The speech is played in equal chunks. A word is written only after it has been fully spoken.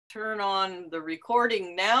turn on the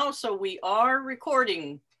recording now. So we are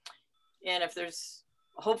recording. And if there's,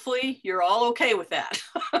 hopefully you're all okay with that.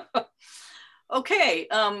 Okay,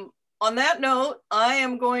 on that note, I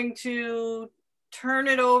am going to turn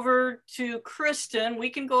it over to Kristen. We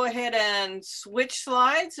can go ahead and switch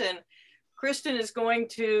slides, and Kristen is going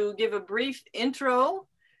to give a brief intro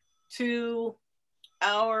to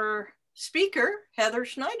our speaker, Heather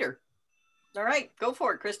Schneider. All right, go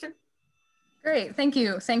for it, Kristen. Great, thank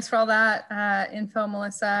you. Thanks for all that info,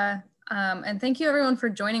 Melissa. And thank you everyone for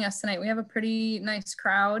joining us tonight. We have a pretty nice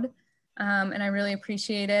crowd and I really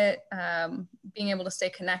appreciate it, being able to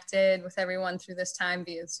stay connected with everyone through this time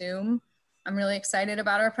via Zoom. I'm really excited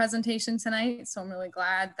about our presentation tonight, so I'm really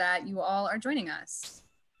glad that you all are joining us.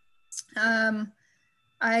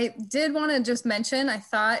 I did want to just mention, I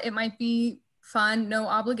thought it might be fun, no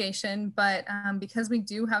obligation, but because we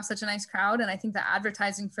do have such a nice crowd, and I think the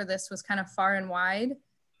advertising for this was kind of far and wide,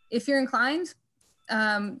 if you're inclined,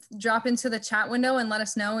 drop into the chat window and let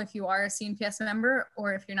us know if you are a CNPS member,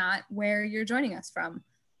 or if you're not, where you're joining us from.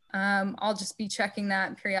 I'll just be checking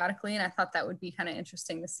that periodically, and I thought that would be kind of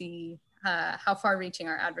interesting to see how far reaching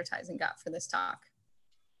our advertising got for this talk.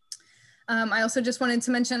 I also just wanted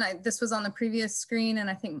to mention, this was on the previous screen and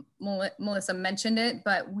I think Melissa mentioned it,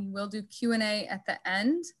 but we will do Q&A at the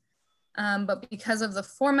end. But because of the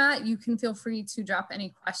format, you can feel free to drop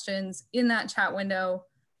any questions in that chat window.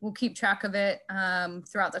 We'll keep track of it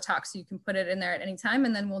throughout the talk, so you can put it in there at any time,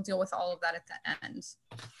 and then we'll deal with all of that at the end.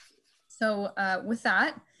 So with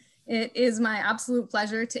that, it is my absolute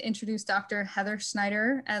pleasure to introduce Dr. Heather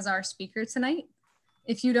Schneider as our speaker tonight.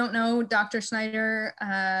 If you don't know Dr.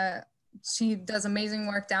 Schneider, she does amazing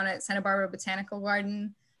work down at Santa Barbara Botanical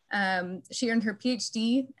Garden. She earned her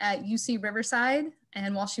PhD at UC Riverside,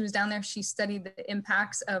 and while she was down there, she studied the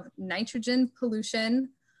impacts of nitrogen pollution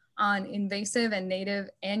on invasive and native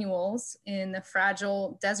annuals in the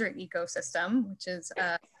fragile desert ecosystem, which is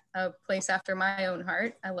a place after my own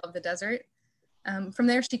heart. I love the desert. From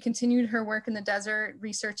there, she continued her work in the desert,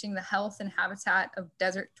 researching the health and habitat of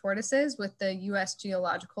desert tortoises with the US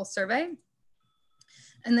Geological Survey.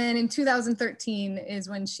 And then in 2013 is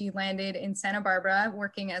when she landed in Santa Barbara,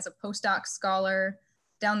 working as a postdoc scholar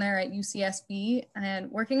down there at UCSB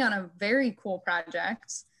and working on a very cool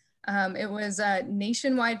project. It was a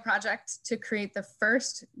nationwide project to create the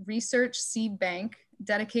first research seed bank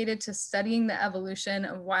dedicated to studying the evolution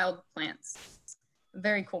of wild plants.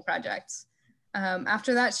 Very cool project.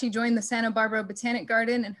 After that, she joined the Santa Barbara Botanic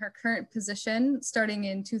Garden in her current position starting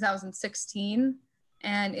in 2016.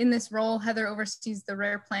 And in this role, Heather oversees the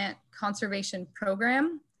Rare Plant Conservation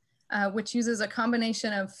Program, which uses a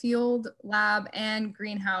combination of field, lab, and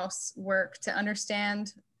greenhouse work to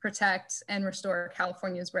understand, protect, and restore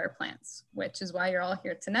California's rare plants, which is why you're all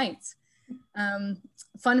here tonight.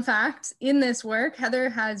 Fun fact, in this work, Heather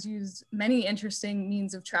has used many interesting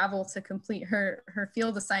means of travel to complete her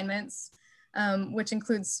field assignments, which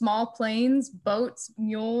includes small planes, boats,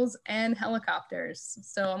 mules, and helicopters.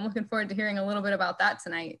 So I'm looking forward to hearing a little bit about that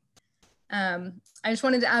tonight. I just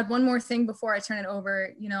wanted to add one more thing before I turn it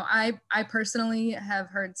over. You know, I personally have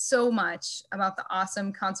heard so much about the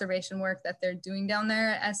awesome conservation work that they're doing down there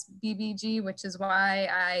at SBBG, which is why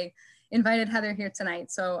I invited Heather here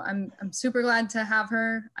tonight. So I'm super glad to have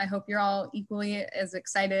her. I hope you're all equally as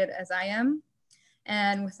excited as I am.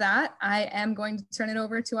 And with that, I am going to turn it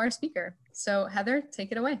over to our speaker. So Heather,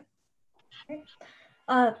 take it away.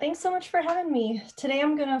 Thanks so much for having me. Today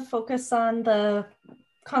I'm going to focus on the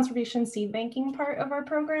conservation seed banking part of our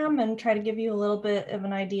program and try to give you a little bit of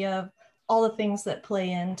an idea of all the things that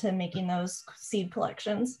play into making those seed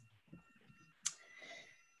collections.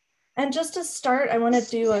 And just to start, I want to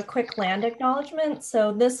do a quick land acknowledgement.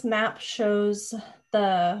 So this map shows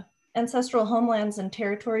the ancestral homelands and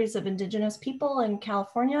territories of Indigenous people in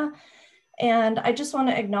California. And I just want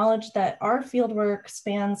to acknowledge that our fieldwork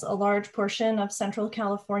spans a large portion of Central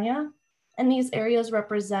California, and these areas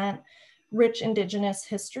represent rich Indigenous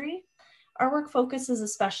history. Our work focuses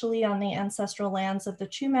especially on the ancestral lands of the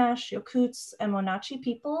Chumash, Yokuts, and Wenatchee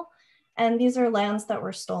people, and these are lands that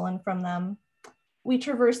were stolen from them. We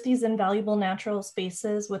traverse these invaluable natural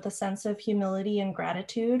spaces with a sense of humility and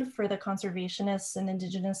gratitude for the conservationists and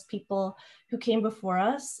Indigenous people who came before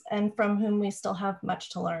us and from whom we still have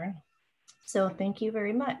much to learn. So thank you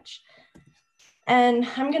very much. And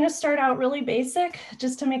I'm going to start out really basic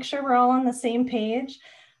just to make sure we're all on the same page.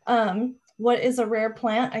 What is a rare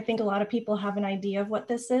plant? I think a lot of people have an idea of what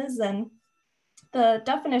this is, and the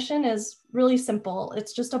definition is really simple.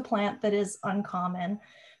 It's just a plant that is uncommon,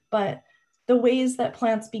 but the ways that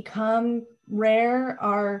plants become rare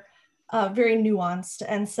are very nuanced.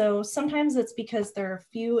 And so sometimes it's because there are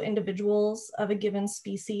few individuals of a given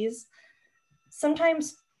species.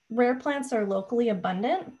 Sometimes rare plants are locally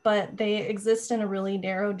abundant, but they exist in a really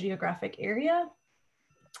narrow geographic area.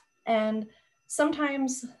 And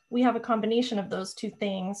sometimes we have a combination of those two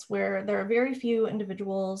things where there are very few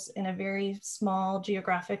individuals in a very small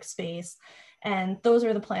geographic space. And those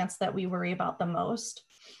are the plants that we worry about the most.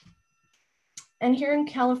 And here in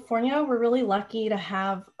California, we're really lucky to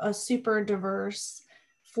have a super diverse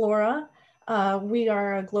flora. We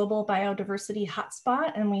are a global biodiversity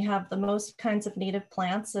hotspot, and we have the most kinds of native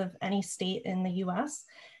plants of any state in the US.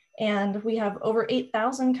 And we have over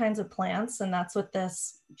 8,000 kinds of plants, and that's what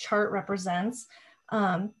this chart represents.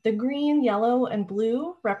 The green, yellow, and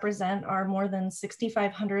blue represent our more than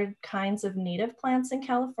 6,500 kinds of native plants in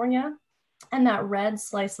California. And that red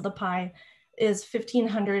slice of the pie is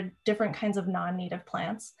 1,500 different kinds of non-native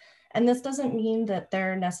plants. And this doesn't mean that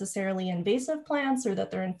they're necessarily invasive plants or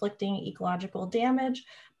that they're inflicting ecological damage,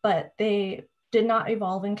 but they did not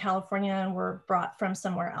evolve in California and were brought from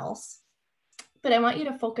somewhere else. But I want you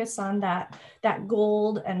to focus on that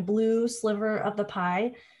gold and blue sliver of the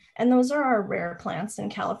pie. And those are our rare plants in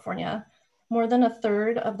California. More than a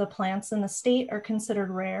third of the plants in the state are considered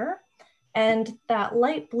rare. And that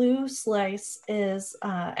light blue slice is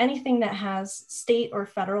anything that has state or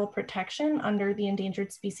federal protection under the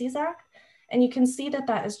Endangered Species Act. And you can see that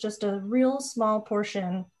that is just a real small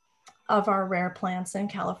portion of our rare plants in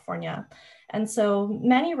California. And so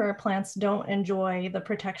many rare plants don't enjoy the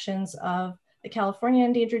protections of the California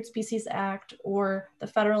Endangered Species Act or the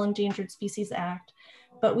Federal Endangered Species Act.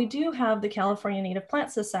 But we do have the California Native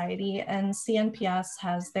Plant Society, and CNPS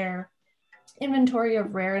has their inventory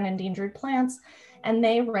of rare and endangered plants, and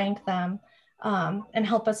they rank them and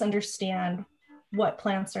help us understand what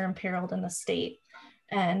plants are imperiled in the state.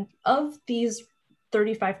 And of these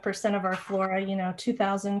 35% of our flora,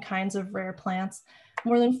 2,000 kinds of rare plants,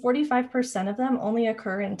 more than 45% of them only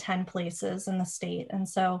occur in 10 places in the state. And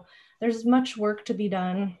so there's much work to be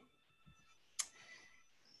done.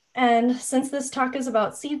 And since this talk is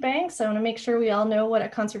about seed banks, I want to make sure we all know what a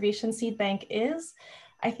conservation seed bank is.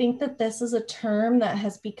 I think that this is a term that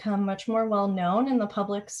has become much more well known in the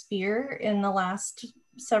public sphere in the last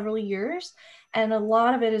several years. And a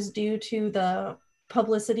lot of it is due to the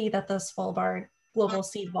publicity that the Svalbard Global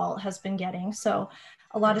Seed Vault has been getting. So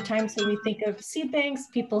a lot of times when we think of seed banks,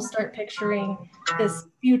 people start picturing this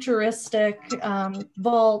futuristic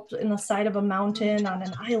vault in the side of a mountain on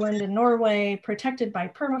an island in Norway, protected by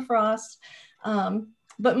permafrost.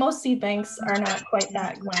 But most seed banks are not quite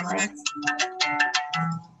that glamorous.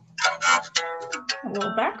 A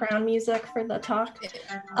little background music for the talk.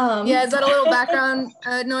 Yeah, is that a little background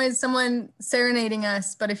noise? Someone serenading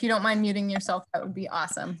us, but if you don't mind muting yourself, that would be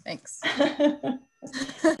awesome. Thanks.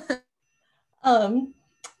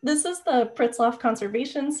 This is the Pritzloff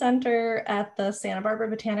Conservation Center at the Santa Barbara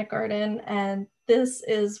Botanic Garden, and this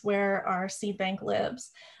is where our seed bank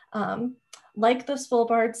lives. Like the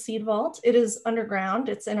Svalbard Seed Vault, it is underground,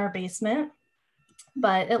 it's in our basement,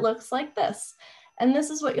 but it looks like this. And this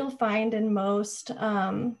is what you'll find in most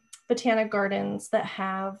botanic gardens that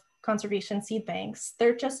have conservation seed banks.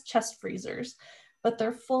 They're just chest freezers, but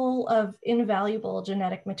they're full of invaluable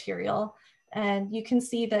genetic material. And you can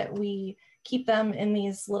see that we keep them in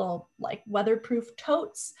these little like weatherproof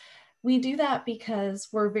totes. We do that because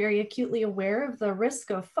we're very acutely aware of the risk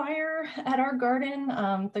of fire at our garden.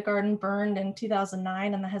 The garden burned in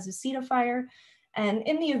 2009 in the Jesucita fire. And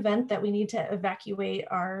in the event that we need to evacuate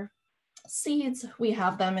our seeds, we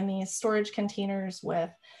have them in these storage containers with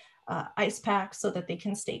ice packs so that they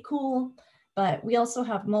can stay cool. But we also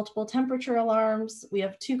have multiple temperature alarms. We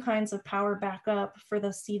have 2 kinds of power backup for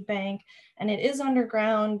the seed bank, and it is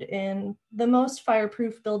underground in the most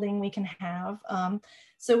fireproof building we can have.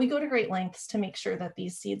 So we go to great lengths to make sure that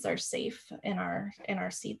these seeds are safe in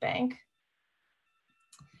our seed bank.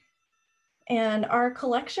 And our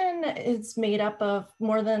collection is made up of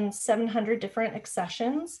more than 700 different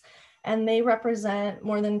accessions, and they represent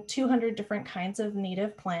more than 200 different kinds of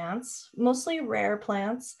native plants, mostly rare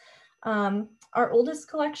plants. Our oldest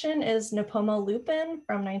collection is Nipomo lupin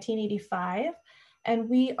from 1985, and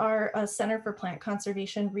we are a Center for Plant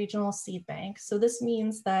Conservation regional seed bank. So this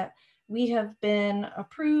means that we have been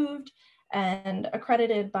approved and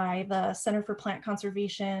accredited by the Center for Plant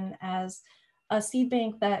Conservation as a seed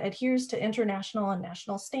bank that adheres to international and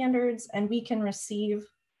national standards, and we can receive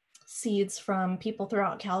seeds from people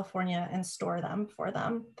throughout California and store them for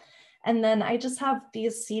them. And then I just have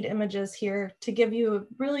these seed images here to give you a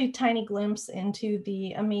really tiny glimpse into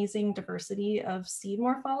the amazing diversity of seed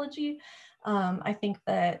morphology. I think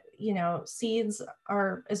that, you know, seeds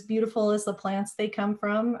are as beautiful as the plants they come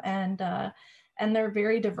from, and they're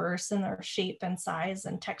very diverse in their shape and size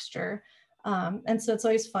and texture. And so it's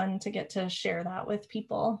always fun to get to share that with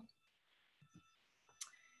people.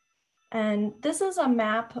 And this is a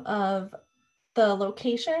map of the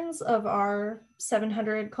locations of our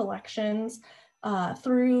 700 collections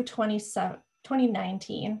through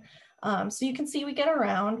 2019. So you can see we get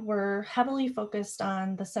around. We're heavily focused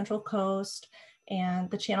on the Central Coast and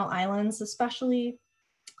the Channel Islands especially,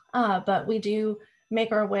 but we do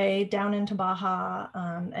make our way down into Baja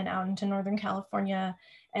and out into Northern California.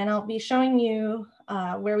 And I'll be showing you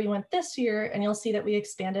where we went this year, and you'll see that we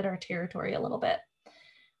expanded our territory a little bit.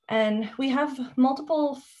 And we have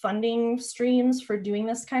multiple funding streams for doing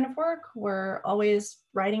this kind of work. We're always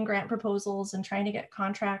writing grant proposals and trying to get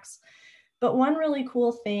contracts. But one really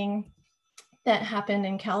cool thing that happened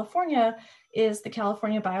in California is the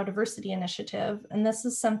California Biodiversity Initiative. And this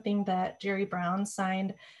is something that Jerry Brown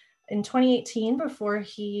signed in 2018 before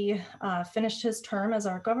he finished his term as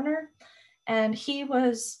our governor. And he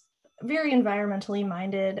was very environmentally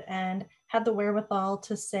minded and had the wherewithal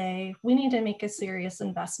to say, we need to make a serious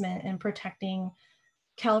investment in protecting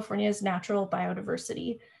California's natural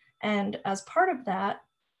biodiversity. And as part of that,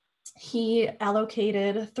 he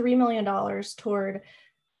allocated $3 million toward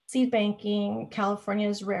seed banking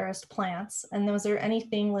California's rarest plants. And those are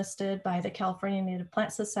anything listed by the California Native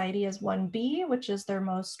Plant Society as 1B, which is their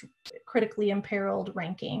most critically imperiled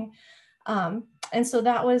ranking. And so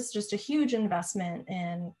that was just a huge investment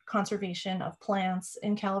in conservation of plants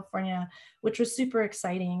in California, which was super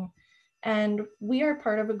exciting. And we are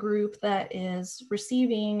part of a group that is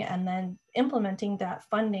receiving and then implementing that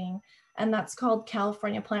funding, and that's called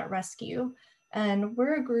California Plant Rescue. And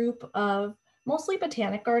we're a group of mostly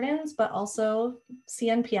botanic gardens, but also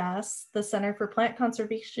CNPS, the Center for Plant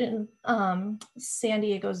Conservation, San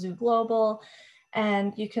Diego Zoo Global,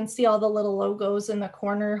 and you can see all the little logos in the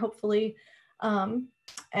corner, hopefully.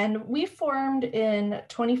 And we formed in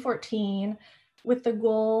 2014 with the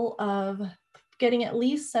goal of getting at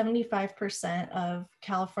least 75% of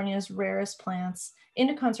California's rarest plants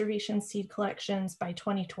into conservation seed collections by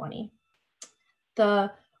 2020.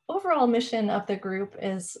 The overall mission of the group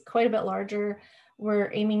is quite a bit larger.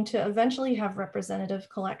 We're aiming to eventually have representative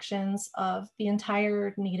collections of the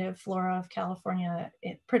entire native flora of California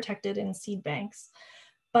protected in seed banks.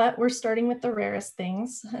 But we're starting with the rarest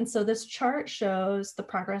things. And so this chart shows the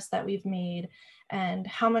progress that we've made and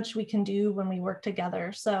how much we can do when we work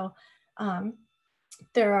together. So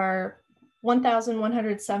there are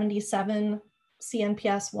 1,177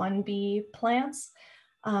 CNPS-1B plants.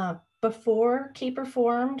 Before CAPER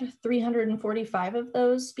formed, 345 of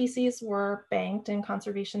those species were banked in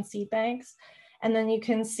conservation seed banks. And then you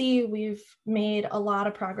can see we've made a lot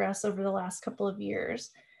of progress over the last couple of years.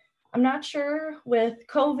 I'm not sure with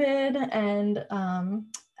COVID and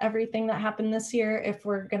everything that happened this year if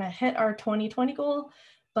we're gonna hit our 2020 goal,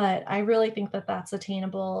 but I really think that that's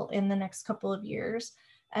attainable in the next couple of years.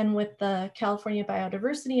 And with the California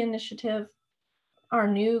Biodiversity Initiative, our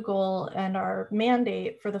new goal and our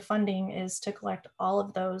mandate for the funding is to collect all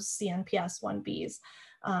of those CNPS-1Bs.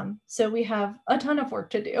 So we have a ton of work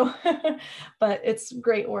to do, but it's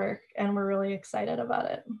great work and we're really excited about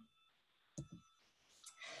it.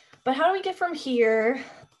 But how do we get from here,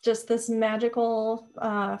 just this magical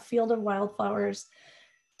field of wildflowers,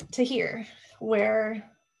 to here, where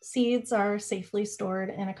seeds are safely stored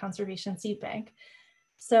in a conservation seed bank?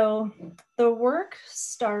 So the work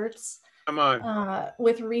starts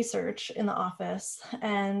with research in the office,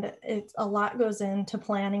 and a lot goes into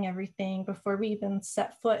planning everything before we even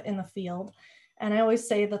set foot in the field. And I always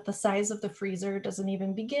say that the size of the freezer doesn't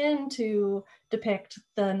even begin to depict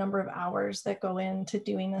the number of hours that go into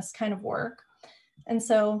doing this kind of work. And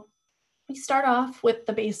so we start off with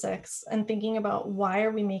the basics and thinking about, why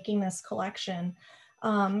are we making this collection?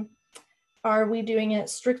 Are we doing it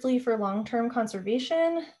strictly for long-term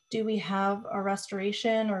conservation? Do we have a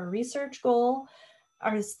restoration or a research goal?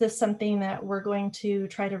 Or is this something that we're going to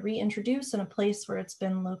try to reintroduce in a place where it's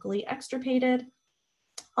been locally extirpated?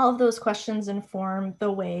 All of those questions inform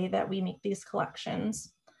the way that we make these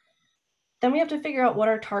collections. Then we have to figure out what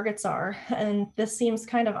our targets are. And this seems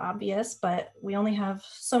kind of obvious, but we only have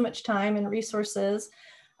so much time and resources.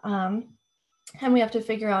 And we have to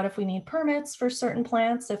figure out if we need permits for certain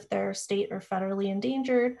plants, if they're state or federally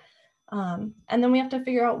endangered. And then we have to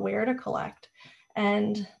figure out where to collect.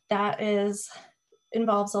 And that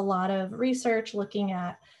involves a lot of research, looking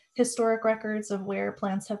at historic records of where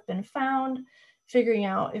plants have been found, figuring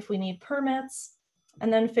out if we need permits,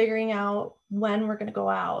 and then figuring out when we're going to go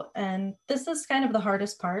out. And this is kind of the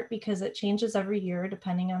hardest part because it changes every year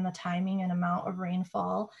depending on the timing and amount of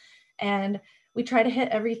rainfall. And we try to hit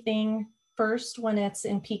everything first when it's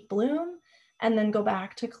in peak bloom and then go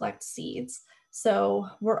back to collect seeds. So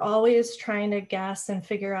we're always trying to guess and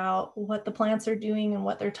figure out what the plants are doing and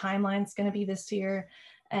what their timeline is going to be this year.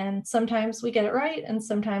 And sometimes we get it right, and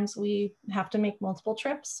sometimes we have to make multiple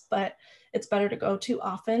trips, but it's better to go too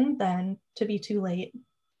often than to be too late.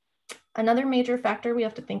 Another major factor we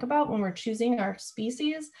have to think about when we're choosing our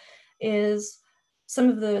species is some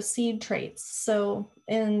of the seed traits. So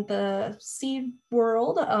in the seed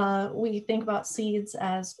world, we think about seeds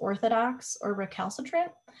as orthodox or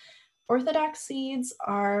recalcitrant. Orthodox seeds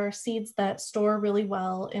are seeds that store really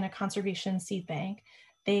well in a conservation seed bank.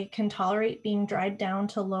 They can tolerate being dried down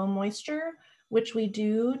to low moisture, which we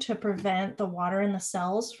do to prevent the water in the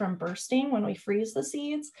cells from bursting when we freeze the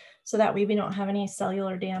seeds, so that way we don't have any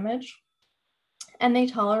cellular damage. And they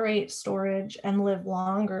tolerate storage and live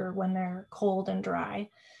longer when they're cold and dry.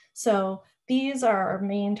 So these are our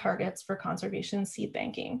main targets for conservation seed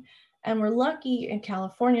banking. And we're lucky in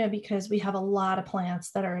California because we have a lot of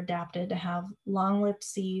plants that are adapted to have long-lived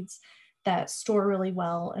seeds that store really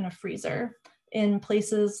well in a freezer. In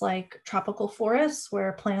places like tropical forests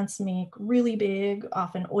where plants make really big,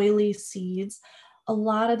 often oily seeds, a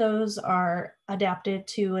lot of those are adapted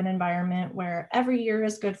to an environment where every year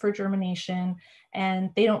is good for germination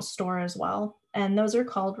and they don't store as well. And those are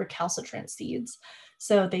called recalcitrant seeds.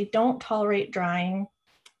 So they don't tolerate drying,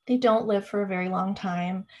 they don't live for a very long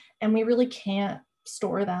time, and we really can't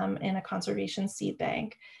store them in a conservation seed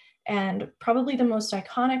bank. And probably the most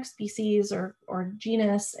iconic species or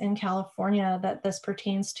genus in California that this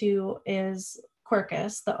pertains to is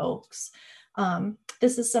Quercus, the oaks.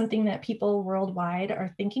 This is something that people worldwide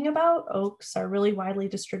are thinking about. Oaks are really widely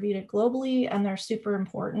distributed globally, and they're super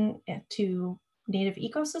important to native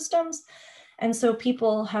ecosystems. And so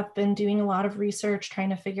people have been doing a lot of research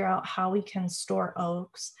trying to figure out how we can store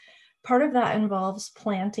oaks. Part of that involves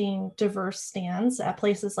planting diverse stands at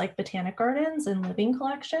places like botanic gardens and living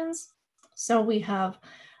collections. So we have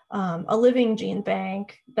a living gene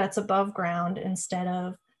bank that's above ground instead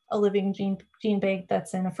of a living gene bank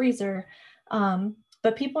that's in a freezer.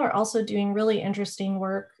 But people are also doing really interesting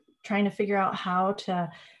work trying to figure out how to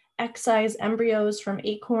excise embryos from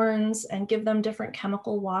acorns and give them different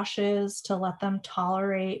chemical washes to let them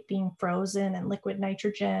tolerate being frozen in liquid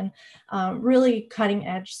nitrogen. Really cutting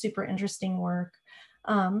edge, super interesting work.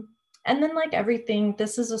 And then like everything,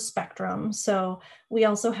 this is a spectrum. So we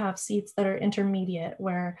also have seeds that are intermediate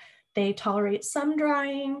where they tolerate some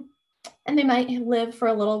drying and they might live for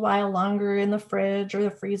a little while longer in the fridge or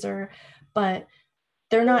the freezer, but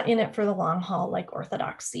they're not in it for the long haul like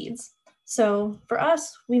orthodox seeds. So for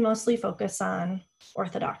us, we mostly focus on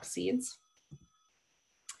orthodox seeds.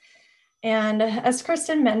 And as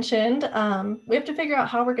Kristen mentioned, we have to figure out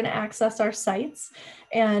how we're going to access our sites.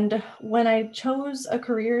 And when I chose a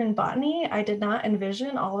career in botany, I did not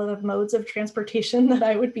envision all of the modes of transportation that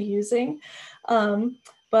I would be using.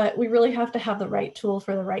 But we really have to have the right tool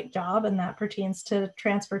for the right job, and that pertains to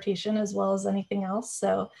transportation as well as anything else.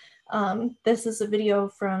 So this is a video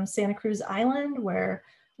from Santa Cruz Island where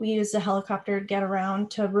we used a helicopter to get around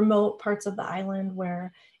to remote parts of the island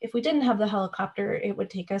where if we didn't have the helicopter, it would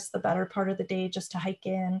take us the better part of the day just to hike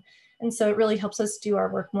in. And so it really helps us do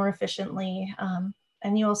our work more efficiently.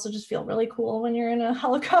 And you also just feel really cool when you're in a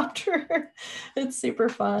helicopter. It's super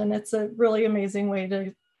fun. It's a really amazing way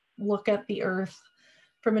to look at the earth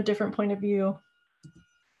from a different point of view.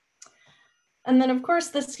 And then of course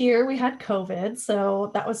this year we had COVID, so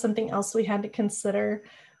that was something else we had to consider.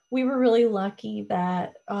 We were really lucky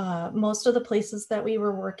that most of the places that we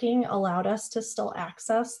were working allowed us to still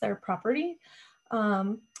access their property,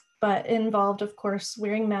 but involved, of course,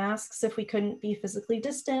 wearing masks if we couldn't be physically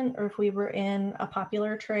distant or if we were in a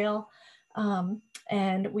popular trail.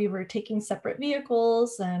 And we were taking separate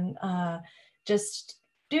vehicles and just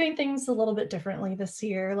doing things a little bit differently this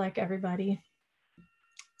year, like everybody.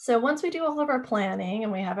 So once we do all of our planning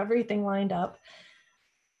and we have everything lined up,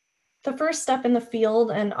 the first step in the field,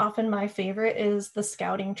 and often my favorite, is the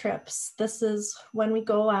scouting trips. This is when we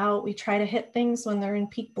go out, we try to hit things when they're in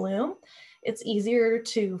peak bloom. It's easier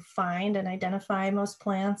to find and identify most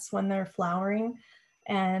plants when they're flowering.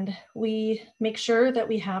 And we make sure that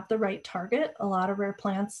we have the right target. A lot of rare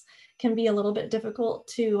plants can be a little bit difficult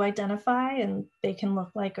to identify and they can look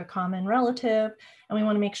like a common relative. And we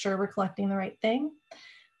want to make sure we're collecting the right thing.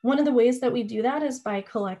 One of the ways that we do that is by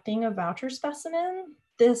collecting a voucher specimen.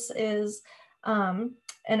 This is an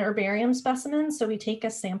herbarium specimen. So we take a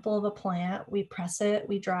sample of a plant, we press it,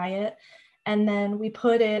 we dry it, And then we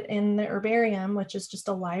put it in the herbarium, which is just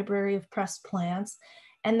a library of pressed plants.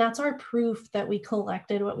 And that's our proof that we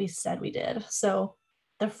collected what we said we did. So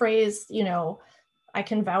the phrase, you know, I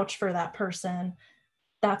can vouch for that person,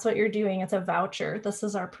 that's what you're doing. It's a voucher. This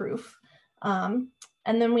is our proof. And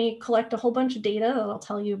then we collect a whole bunch of data that I'll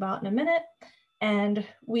tell you about in a minute. And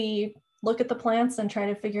we look at the plants and try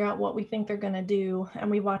to figure out what we think they're going to do. And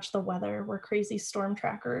we watch the weather. We're crazy storm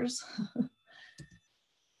trackers.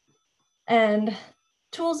 And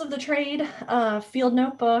tools of the trade, field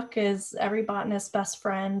notebook is every botanist's best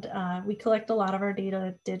friend. We collect a lot of our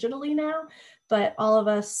data digitally now, but all of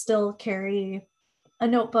us still carry a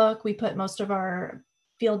notebook. We put most of our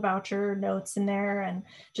field voucher notes in there and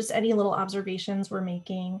just any little observations we're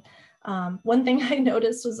making. One thing I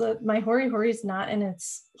noticed was that my hori hori is not in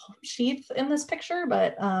its sheath in this picture,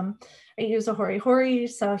 but I use a hori hori.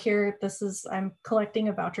 So here, I'm collecting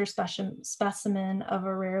a voucher specimen of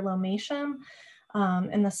a rare lomatium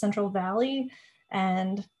in the Central Valley.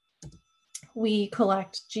 And we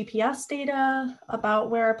collect GPS data about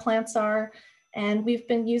where our plants are. And we've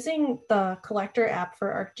been using the collector app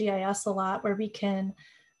for ArcGIS a lot, where we can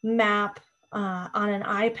map on an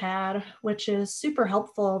iPad, which is super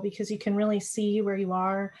helpful because you can really see where you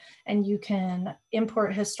are and you can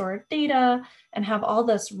import historic data and have all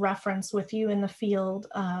this reference with you in the field.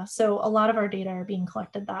 So a lot of our data are being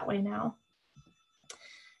collected that way now.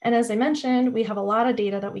 And as I mentioned, we have a lot of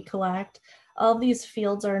data that we collect. All of these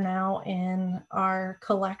fields are now in our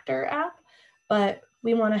collector app, but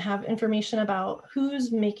we want to have information about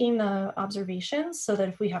who's making the observations so that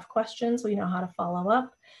if we have questions, we know how to follow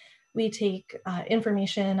up. We take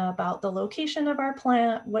information about the location of our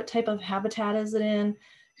plant, what type of habitat is it in,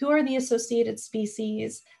 who are the associated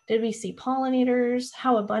species, did we see pollinators,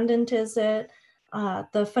 how abundant is it?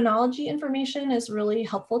 The phenology information is really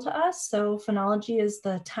helpful to us. So phenology is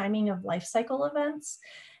the timing of life cycle events.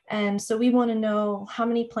 And so we want to know how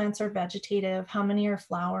many plants are vegetative, how many are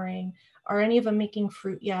flowering, are any of them making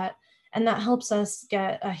fruit yet? And that helps us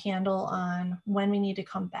get a handle on when we need to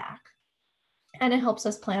come back. And it helps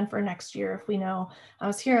us plan for next year. If we know I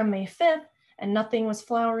was here on May 5th and nothing was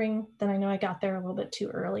flowering, then I know I got there a little bit too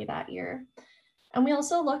early that year. And we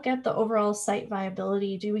also look at the overall site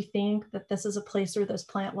viability. Do we think that this is a place where this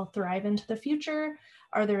plant will thrive into the future?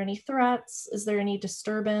 Are there any threats? Is there any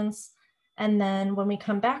disturbance? And then when we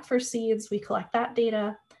come back for seeds, we collect that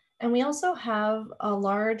data. And we also have a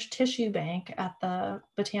large tissue bank at the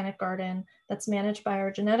Botanic Garden that's managed by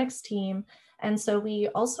our genetics team. And so we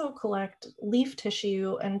also collect leaf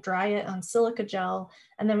tissue and dry it on silica gel.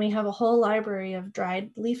 And then we have a whole library of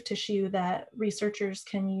dried leaf tissue that researchers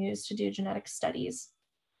can use to do genetic studies.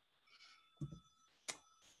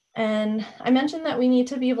 And I mentioned that we need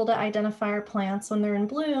to be able to identify our plants when they're in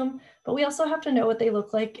bloom, but we also have to know what they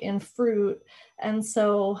look like in fruit. And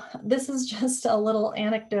so this is just a little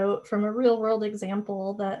anecdote from a real world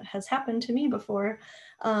example that has happened to me before.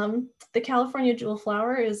 The California jewel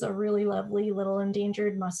flower is a really lovely little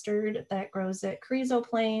endangered mustard that grows at Carrizo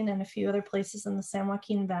Plain and a few other places in the San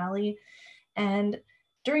Joaquin Valley. And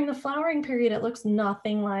during the flowering period, it looks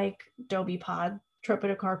nothing like Dobie pod,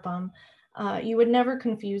 Tropidocarpum. You would never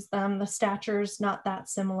confuse them. The stature's not that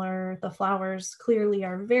similar. The flowers clearly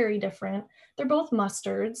are very different. They're both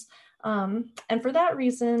mustards. And for that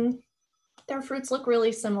reason, their fruits look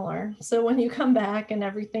really similar. So when you come back and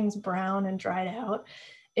everything's brown and dried out,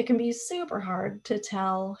 it can be super hard to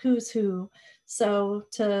tell who's who. So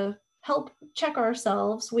to help check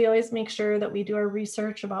ourselves, we always make sure that we do our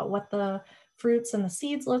research about what the fruits and the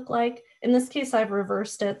seeds look like. In this case, I've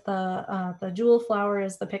reversed it. The jewel flower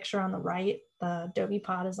is the picture on the right. The Dobie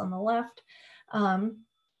pod is on the left.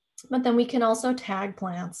 But then we can also tag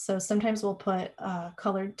plants. So sometimes we'll put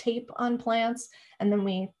colored tape on plants and then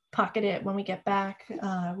we pocket it when we get back.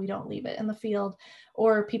 We don't leave it in the field.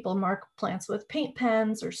 Or people mark plants with paint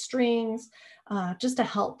pens or strings just to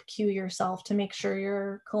help cue yourself to make sure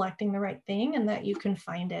you're collecting the right thing and that you can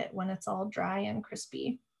find it when it's all dry and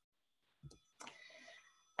crispy.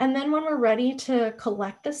 And then when we're ready to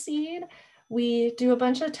collect the seed, we do a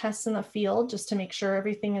bunch of tests in the field just to make sure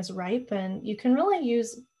everything is ripe. And you can really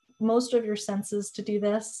use most of your senses to do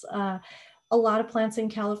this. A lot of plants in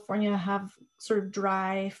California have sort of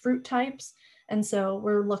dry fruit types. And so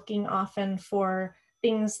we're looking often for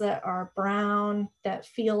things that are brown, that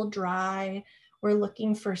feel dry. We're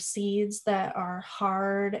looking for seeds that are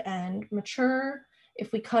hard and mature.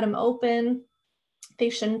 If we cut them open, they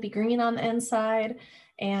shouldn't be green on the inside.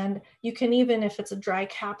 And you can even, if it's a dry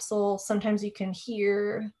capsule, sometimes you can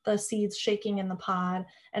hear the seeds shaking in the pod.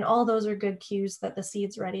 And all those are good cues that the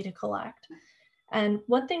seed's ready to collect. And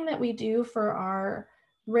one thing that we do for our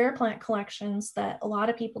rare plant collections that a lot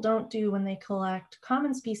of people don't do when they collect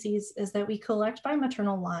common species is that we collect by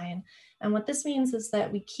maternal line. And what this means is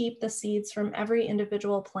that we keep the seeds from every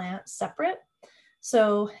individual plant separate.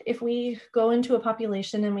 So if we go into a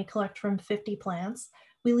population and we collect from 50 plants,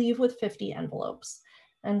 we leave with 50 envelopes.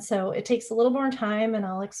 And so it takes a little more time, and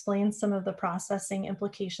I'll explain some of the processing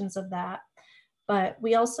implications of that. But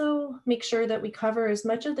we also make sure that we cover as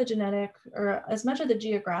much of the genetic or as much of the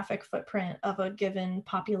geographic footprint of a given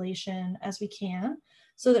population as we can,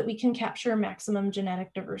 so that we can capture maximum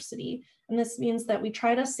genetic diversity. And this means that we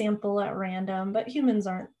try to sample at random, but humans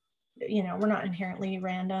aren't, we're not inherently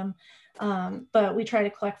random. But we try to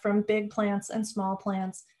collect from big plants and small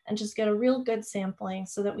plants and just get a real good sampling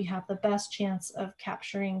so that we have the best chance of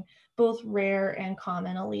capturing both rare and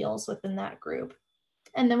common alleles within that group.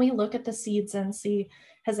 And then we look at the seeds and see,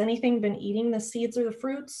 has anything been eating the seeds or the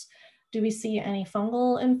fruits? Do we see any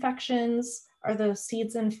fungal infections? Are the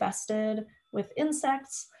seeds infested with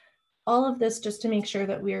insects? All of this just to make sure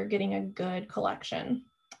that we are getting a good collection.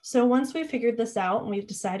 So once we've figured this out and we've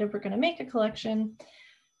decided we're going to make a collection,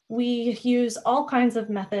 we use all kinds of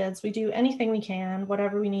methods. We do anything we can,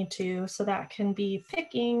 whatever we need to. So that can be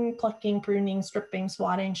picking, plucking, pruning, stripping,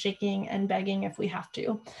 swatting, shaking, and begging if we have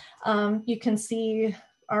to. You can see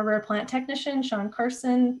our rare plant technician, Sean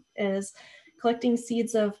Carson, is collecting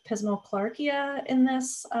seeds of Pismo-Clarkia in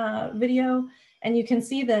this video. And you can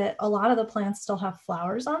see that a lot of the plants still have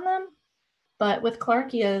flowers on them. But with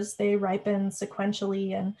Clarkias, they ripen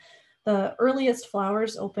sequentially, and the earliest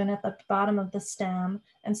flowers open at the bottom of the stem.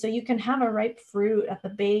 And so you can have a ripe fruit at the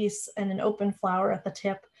base and an open flower at the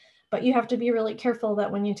tip, but you have to be really careful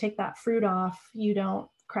that when you take that fruit off, you don't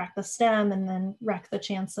crack the stem and then wreck the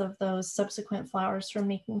chance of those subsequent flowers from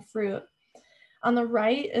making fruit. On the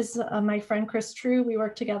right is my friend Chris True. We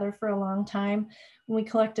worked together for a long time. We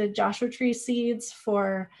collected Joshua tree seeds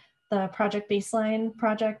for the Project Baseline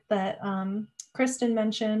project that Kristen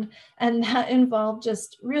mentioned, and that involved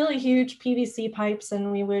just really huge PVC pipes, and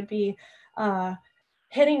we would be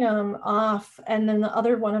hitting them off, and then the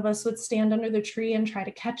other one of us would stand under the tree and try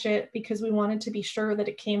to catch it because we wanted to be sure that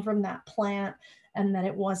it came from that plant and that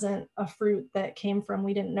it wasn't a fruit that came from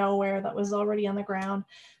we didn't know where, that was already on the ground.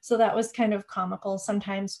 So that was kind of comical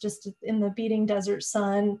sometimes, just in the beating desert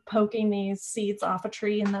sun, poking these seeds off a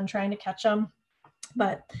tree and then trying to catch them.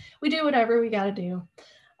 But we do whatever we got to do.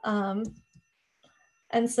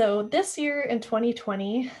 And so this year in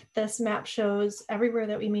 2020, this map shows everywhere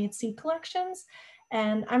that we made seed collections.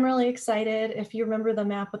 And I'm really excited. If you remember the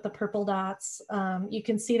map with the purple dots, you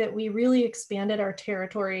can see that we really expanded our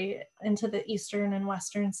territory into the eastern and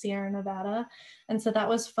western Sierra Nevada. And so that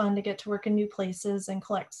was fun to get to work in new places and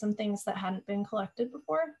collect some things that hadn't been collected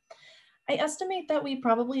before. I estimate that we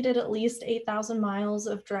probably did at least 8,000 miles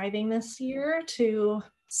of driving this year to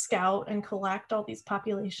scout and collect all these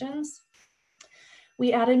populations.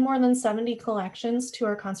 We added more than 70 collections to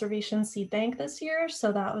our conservation seed bank this year,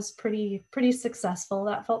 so that was pretty successful.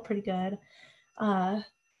 That felt pretty good.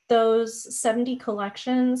 Those 70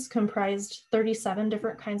 collections comprised 37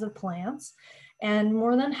 different kinds of plants, and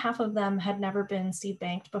more than half of them had never been seed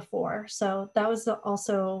banked before. So that was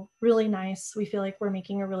also really nice. We feel like we're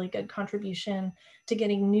making a really good contribution to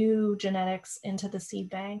getting new genetics into the seed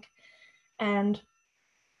bank. And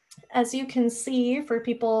as you can see, for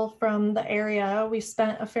people from the area, we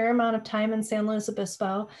spent a fair amount of time in San Luis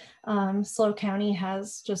Obispo. SLO County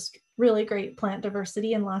has just really great plant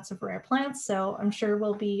diversity and lots of rare plants. So I'm sure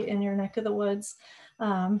we'll be in your neck of the woods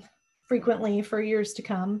frequently for years to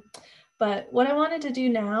come. But what I wanted to do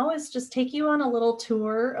now is just take you on a little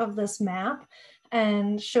tour of this map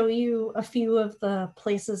and show you a few of the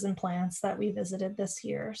places and plants that we visited this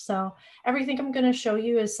year. So everything I'm going to show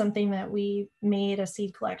you is something that we made a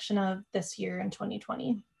seed collection of this year in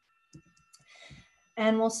 2020.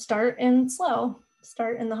 And we'll start in SLO,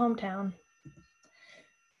 start in the hometown.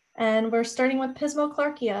 And we're starting with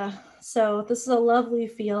Pismo-Clarkia. So this is a lovely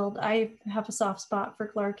field. I have a soft spot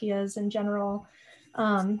for Clarkias in general.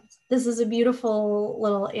 This is a beautiful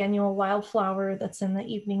little annual wildflower that's in the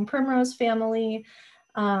evening primrose family.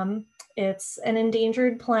 It's an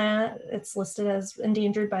endangered plant. It's listed as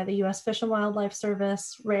endangered by the U.S. Fish and Wildlife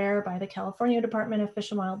Service, rare by the California Department of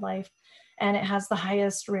Fish and Wildlife, and it has the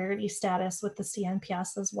highest rarity status with the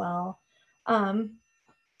CNPS as well.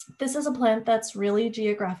 This is a plant that's really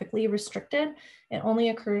geographically restricted. It only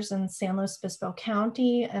occurs in San Luis Obispo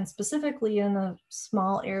County, and specifically in a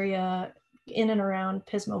small area in and around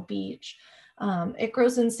Pismo Beach. It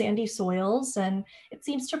grows in sandy soils, and it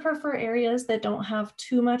seems to prefer areas that don't have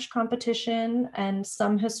too much competition and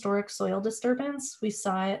some historic soil disturbance. We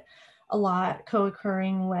saw it a lot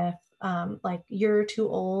co-occurring with like year or two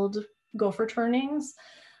old gopher turnings.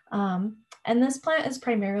 And this plant is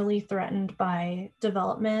primarily threatened by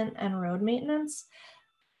development and road maintenance.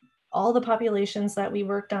 All the populations that we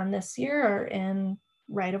worked on this year are in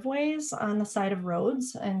right-of-ways on the side of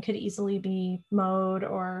roads and could easily be mowed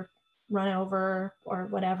or run over or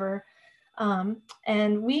whatever.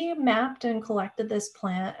 And we mapped and collected this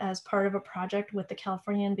plant as part of a project with the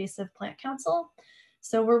California Invasive Plant Council.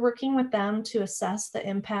 So we're working with them to assess the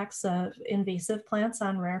impacts of invasive plants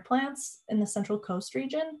on rare plants in the Central Coast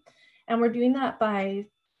region. And we're doing that by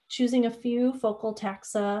choosing a few focal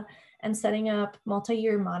taxa and setting up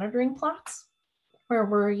multi-year monitoring plots where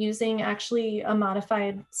we're using actually a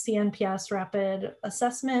modified CNPS rapid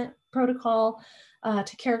assessment protocol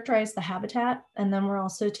to characterize the habitat. And then we're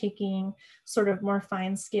also taking sort of more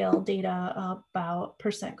fine scale data about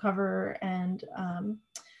percent cover and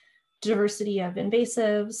diversity of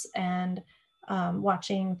invasives and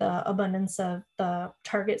watching the abundance of the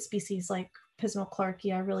target species like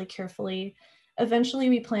Pismo-Clarkia really carefully. Eventually,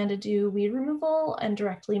 we plan to do weed removal and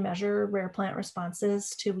directly measure rare plant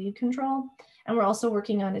responses to weed control. And we're also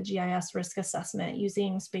working on a GIS risk assessment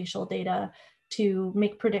using spatial data to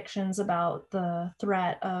make predictions about the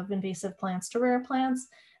threat of invasive plants to rare plants.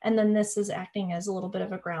 And then this is acting as a little bit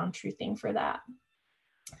of a ground truthing for that.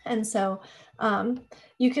 And so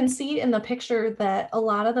you can see in the picture that a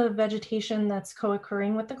lot of the vegetation that's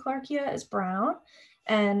co-occurring with the Clarkia is brown.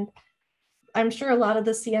 And I'm sure a lot of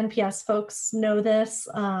the CNPS folks know this.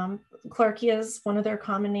 Clarkias, one of their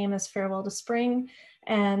common name is farewell to spring.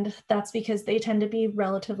 And that's because they tend to be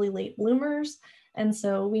relatively late bloomers. And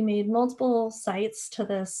so we made multiple sites to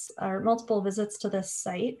this, or multiple visits to this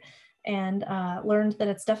site, and learned that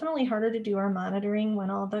it's definitely harder to do our monitoring when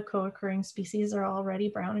all the co-occurring species are already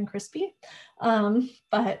brown and crispy.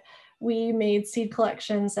 But we made seed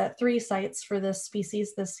collections at 3 sites for this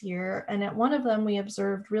species this year. And at one of them, we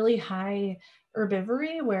observed really high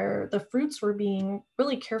herbivory where the fruits were being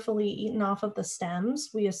really carefully eaten off of the stems,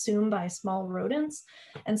 we assume by small rodents.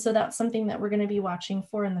 And so that's something that we're going to be watching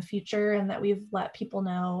for in the future, and that we've let people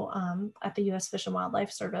know at the US Fish and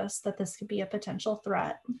Wildlife Service that this could be a potential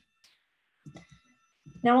threat.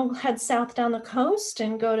 Now we'll head south down the coast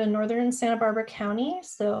and go to northern Santa Barbara County.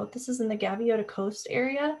 So this is in the Gaviota Coast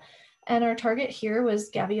area. And our target here was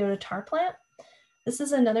Gaviota tar plant. This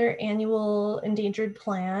is another annual endangered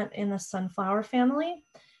plant in the sunflower family.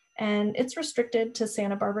 And it's restricted to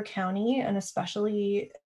Santa Barbara County, and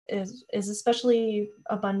especially is especially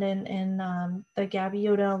abundant in the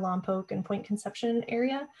Gaviota, Lompoc, and Point Conception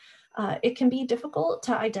area. It can be difficult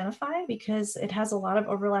to identify because it has a lot of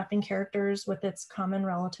overlapping characters with its common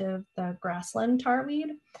relative, the grassland tarweed.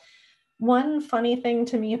 One funny thing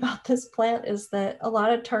to me about this plant is that a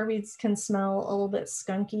lot of tarweeds can smell a little bit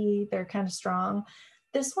skunky. They're kind of strong.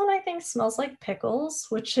 This one I think smells like pickles,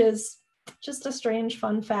 which is just a strange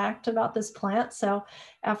fun fact about this plant. So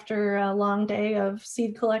after a long day of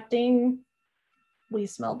seed collecting, we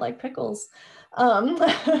smelled like pickles.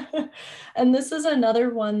 And this is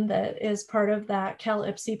another one that is part of that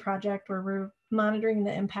Cal-IPSI project where we're monitoring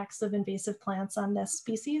the impacts of invasive plants on this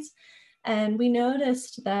species. And we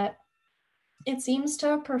noticed that it seems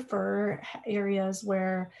to prefer areas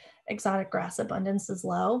where exotic grass abundance is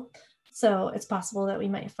low. So it's possible that we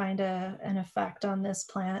might find an effect on this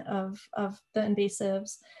plant of the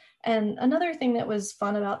invasives. And another thing that was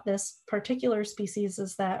fun about this particular species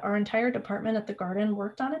is that our entire department at the garden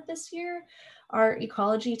worked on it this year. Our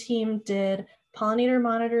ecology team did pollinator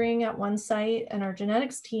monitoring at one site, and our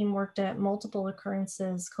genetics team worked at multiple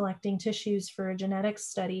occurrences collecting tissues for a genetics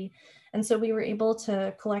study. And so we were able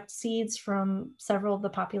to collect seeds from several of the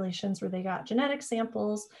populations where they got genetic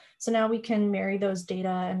samples. So now we can marry those data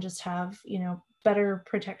and just have, you know, better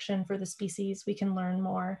protection for the species. We can learn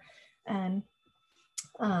more. And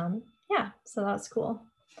yeah, so that's cool.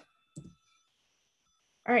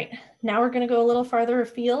 All right, now we're going to go a little farther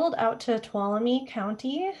afield out to Tuolumne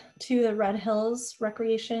County to the Red Hills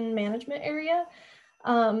Recreation Management Area.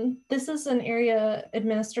 This is an area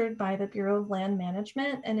administered by the Bureau of Land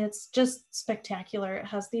Management, and it's just spectacular. It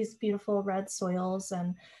has these beautiful red soils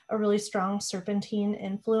and a really strong serpentine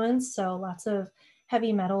influence, so lots of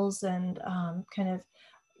heavy metals and kind of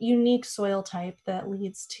unique soil type that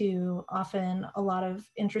leads to often a lot of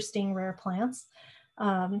interesting rare plants.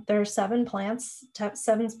 There are 7 plants,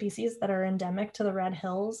 7 species that are endemic to the Red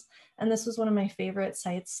Hills. And this was one of my favorite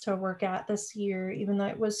sites to work at this year, even though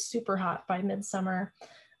it was super hot by midsummer.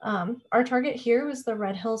 Our target here was the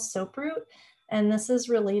Red Hills soaproot. And this is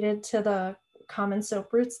related to the common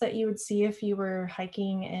soaproots that you would see if you were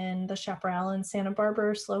hiking in the Chaparral in Santa Barbara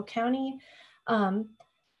or SLO County.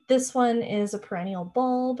 This one is a perennial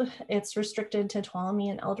bulb. It's restricted to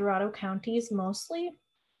Tuolumne and El Dorado counties mostly,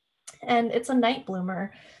 and it's a night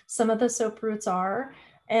bloomer. Some of the soap roots are,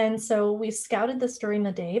 and so we scouted this during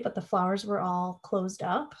the day, but the flowers were all closed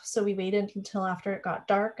up. So we waited until after it got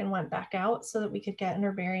dark and went back out so that we could get an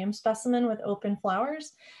herbarium specimen with open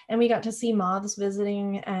flowers. And we got to see moths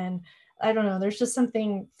visiting, and I don't know, there's just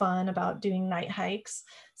something fun about doing night hikes.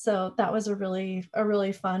 So that was a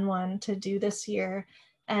really fun one to do this year.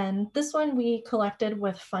 And this one we collected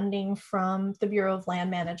with funding from the Bureau of Land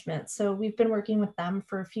Management. So we've been working with them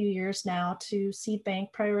for a few years now to seed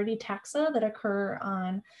bank priority taxa that occur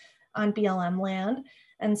on BLM land.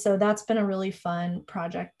 And so that's been a really fun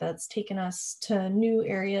project that's taken us to new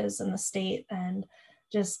areas in the state and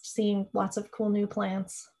just seeing lots of cool new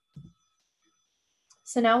plants.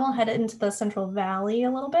 So now we'll head into the Central Valley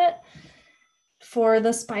a little bit. For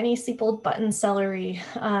the spiny sepal button celery,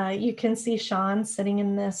 you can see Sean sitting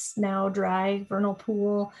in this now dry vernal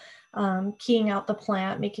pool, keying out the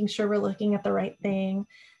plant, making sure we're looking at the right thing.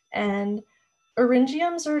 And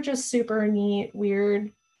Eryngiums are just super neat,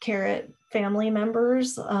 weird carrot family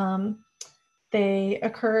members. They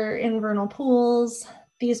occur in vernal pools.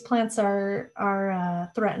 These plants are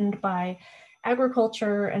threatened by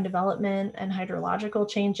agriculture and development and hydrological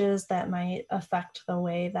changes that might affect the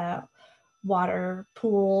way that water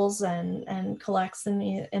pools and collects in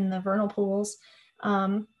the vernal pools.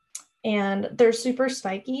 And they're super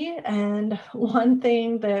spiky. And one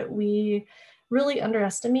thing that we really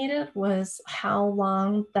underestimated was how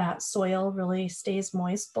long that soil really stays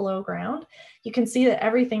moist below ground. You can see that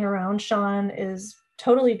everything around Sean is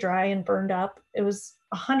totally dry and burned up. It was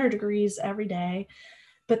 100 degrees every day,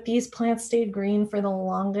 but these plants stayed green for the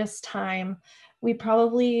longest time.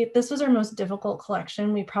 This was our most difficult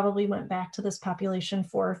collection. We probably went back to this population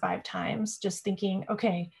 4 or 5 times, just thinking,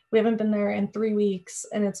 okay, we haven't been there in 3 weeks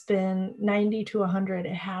and it's been 90 to 100,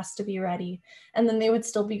 it has to be ready. And then they would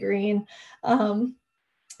still be green.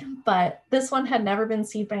 But this one had never been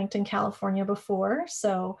seed banked in California before.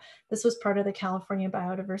 So this was part of the California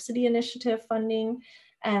Biodiversity Initiative funding.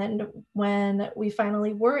 And when we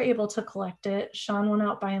finally were able to collect it, Sean went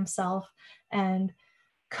out by himself and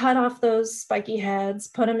cut off those spiky heads,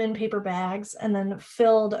 put them in paper bags, and then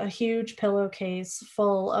filled a huge pillowcase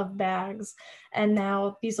full of bags. And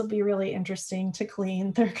now these will be really interesting to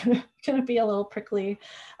clean. They're gonna be a little prickly,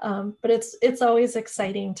 but it's always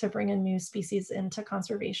exciting to bring a new species into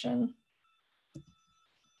conservation.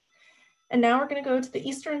 And now we're gonna go to the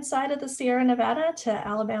eastern side of the Sierra Nevada to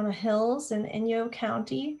Alabama Hills in Inyo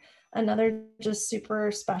County, another just super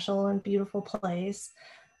special and beautiful place.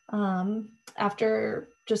 After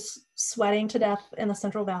just sweating to death in the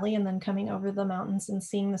Central Valley and then coming over the mountains and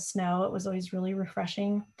seeing the snow, it was always really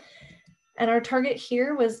refreshing. And our target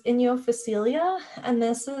here was Inyo Phacelia, and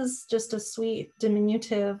this is just a sweet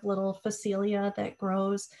diminutive little phacelia that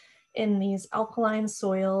grows in these alkaline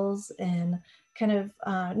soils and kind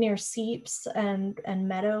of near seeps and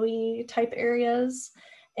meadowy type areas.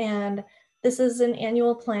 And this is an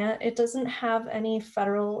annual plant. It doesn't have any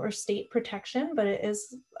federal or state protection, but it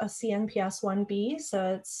is a CNPS-1B,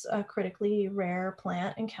 so it's a critically rare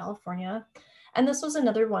plant in California. And this was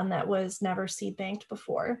another one that was never seed banked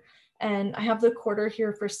before. And I have the quarter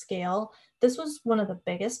here for scale. This was one of the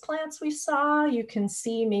biggest plants we saw. You can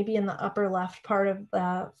see maybe in the upper left part of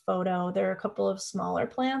the photo, there are a couple of smaller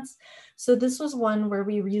plants. So this was one where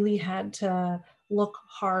we really had to look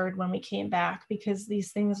hard when we came back because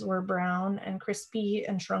these things were brown and crispy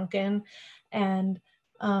and shrunken, and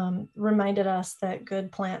reminded us that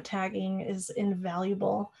good plant tagging is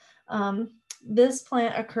invaluable. This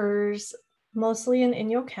plant occurs mostly in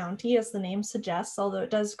Inyo County, as the name suggests, although it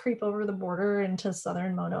does creep over the border into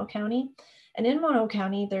southern Mono County. And in Mono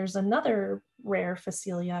County, there's another rare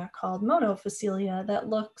phacelia called monophacelia that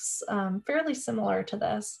looks fairly similar to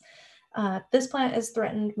this. This plant is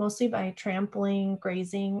threatened mostly by trampling,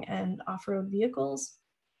 grazing, and off-road vehicles.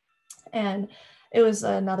 And it was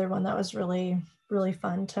another one that was really, really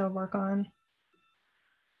fun to work on.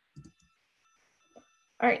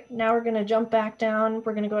 All right, now we're gonna jump back down.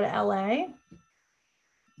 We're gonna go to LA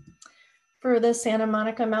for the Santa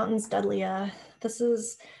Monica Mountains Dudleya. This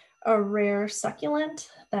is a rare succulent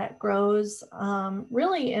that grows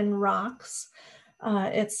really in rocks.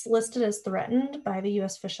 It's listed as threatened by the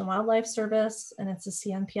US Fish and Wildlife Service, and it's a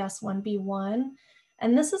CNPS-1B1.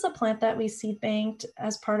 And this is a plant that we seed banked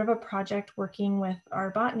as part of a project working with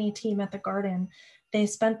our botany team at the garden. They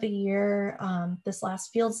spent the year, this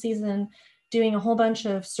last field season, doing a whole bunch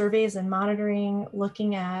of surveys and monitoring,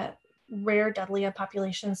 looking at rare Dudleya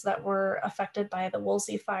populations that were affected by the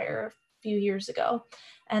Woolsey fire a few years ago.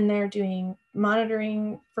 and they're doing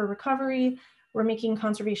monitoring for recovery. We're making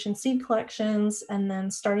conservation seed collections, and then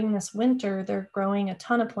starting this winter, they're growing a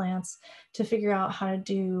ton of plants to figure out how to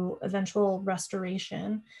do eventual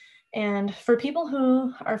restoration. And for people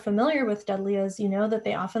who are familiar with Deadlias, you know that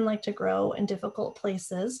they often like to grow in difficult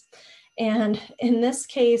places. And in this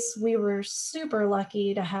case, we were super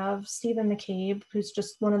lucky to have Stephen McCabe, who's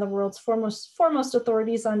just one of the world's foremost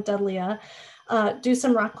authorities on Deadlia, do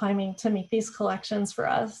some rock climbing to make these collections for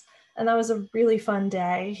us. And that was a really fun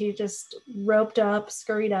day. He just roped up,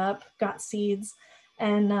 scurried up, got seeds.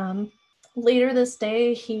 And later this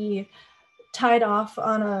day, he tied off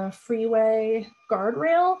on a freeway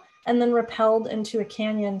guardrail and then rappelled into a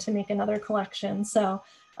canyon to make another collection. So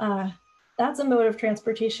that's a mode of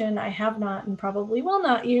transportation I have not and probably will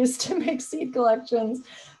not use to make seed collections,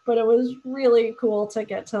 but it was really cool to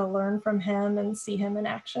get to learn from him and see him in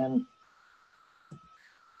action.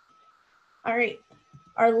 All right,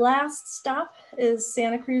 our last stop is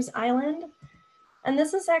Santa Cruz Island. And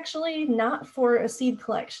this is actually not for a seed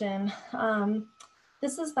collection.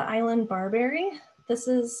 This is the island barberry. This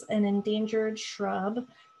is an endangered shrub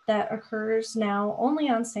that occurs now only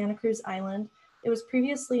on Santa Cruz Island. It was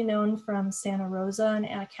previously known from Santa Rosa and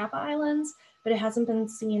Anacapa Islands, but it hasn't been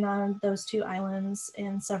seen on those two islands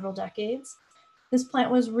in several decades. This plant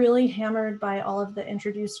was really hammered by all of the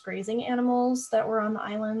introduced grazing animals that were on the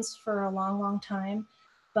islands for a long, long time,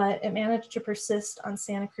 but it managed to persist on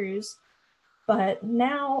Santa Cruz. But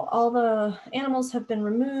now all the animals have been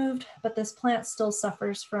removed, but this plant still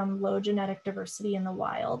suffers from low genetic diversity in the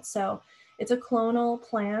wild. So it's a clonal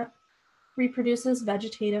plant, reproduces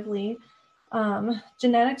vegetatively.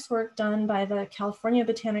 Genetics work done by the California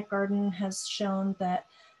Botanic Garden has shown that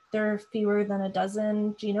there are fewer than a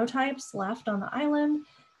dozen genotypes left on the island,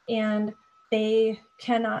 and they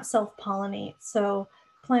cannot self-pollinate. So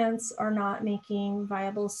plants are not making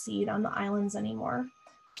viable seed on the islands anymore.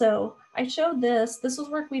 So I showed this. This was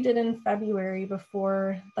work we did in February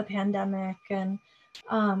before the pandemic, and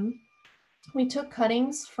we took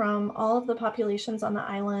cuttings from all of the populations on the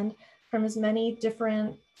island from as many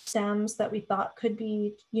different stems that we thought could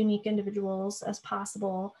be unique individuals as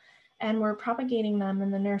possible, and we're propagating them in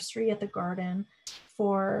the nursery at the garden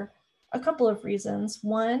for a couple of reasons.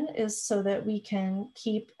 One is so that we can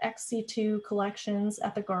keep XC2 collections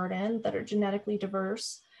at the garden that are genetically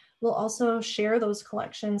diverse. We'll also share those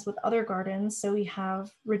collections with other gardens so we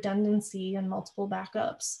have redundancy and multiple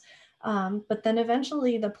backups. But then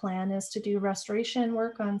eventually the plan is to do restoration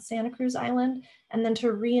work on Santa Cruz Island and then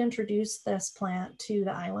to reintroduce this plant to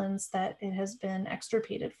the islands that it has been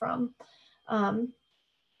extirpated from.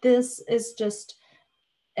 This is just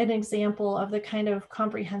an example of the kind of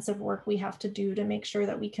comprehensive work we have to do to make sure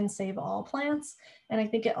that we can save all plants. And I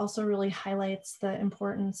think it also really highlights the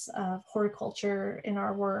importance of horticulture in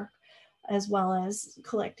our work, as well as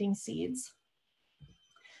collecting seeds.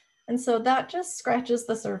 And so that just scratches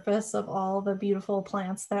the surface of all the beautiful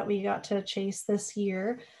plants that we got to chase this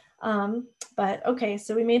year. But okay,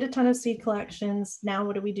 so we made a ton of seed collections. Now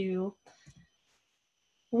what do we do?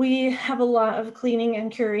 We have a lot of cleaning and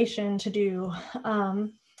curation to do.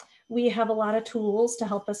 We have a lot of tools to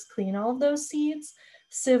help us clean all of those seeds.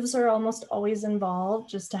 Sieves are almost always involved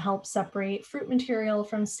just to help separate fruit material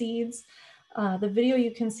from seeds. The video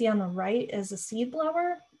you can see on the right is a seed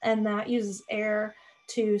blower, and that uses air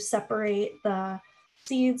to separate the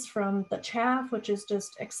seeds from the chaff, which is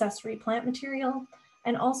just accessory plant material,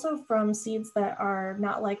 and also from seeds that are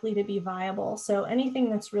not likely to be viable. So anything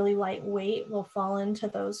that's really lightweight will fall into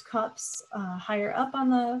those cups higher up on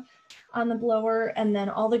the blower, and then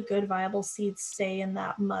all the good viable seeds stay in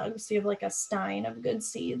that mug. So you have like a stein of good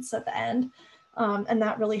seeds at the end, and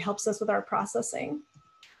that really helps us with our processing.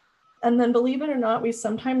 And then believe it or not, we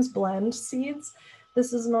sometimes blend seeds.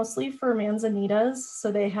 This is mostly for manzanitas,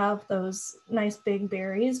 so they have those nice big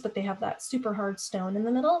berries, but they have that super hard stone in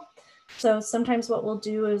the middle. So sometimes what we'll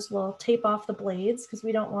do is we'll tape off the blades because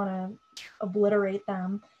we don't want to obliterate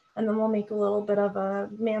them. And then we'll make a little bit of a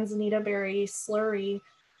manzanita berry slurry,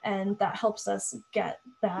 and that helps us get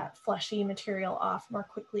that fleshy material off more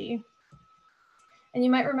quickly. And you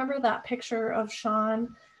might remember that picture of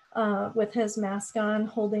Sean with his mask on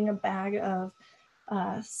holding a bag of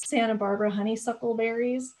Santa Barbara honeysuckle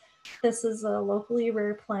berries. This is a locally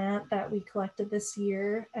rare plant that we collected this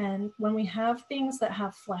year. And when we have things that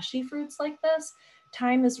have fleshy fruits like this,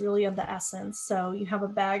 time is really of the essence. So you have a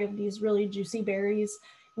bag of these really juicy berries.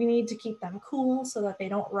 We need to keep them cool so that they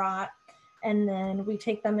don't rot. And then we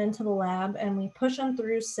take them into the lab and we push them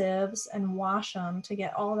through sieves and wash them to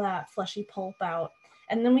get all that fleshy pulp out.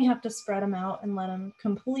 And then we have to spread them out and let them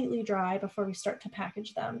completely dry before we start to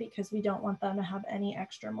package them, because we don't want them to have any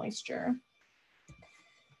extra moisture.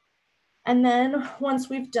 And then once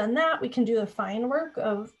we've done that, we can do the fine work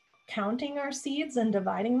of counting our seeds and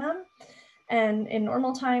dividing them. And in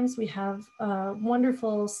normal times, we have a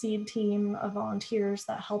wonderful seed team of volunteers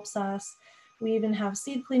that helps us. We even have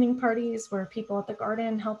seed cleaning parties where people at the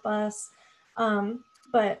garden help us.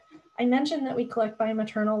 But I mentioned that we collect by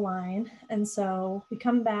maternal line. And so we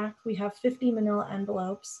come back, we have 50 manila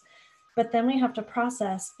envelopes, but then we have to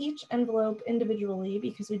process each envelope individually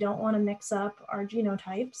because we don't want to mix up our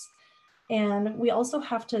genotypes. And we also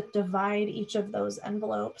have to divide each of those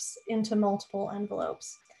envelopes into multiple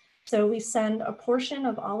envelopes. So we send a portion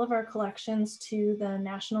of all of our collections to the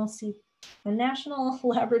National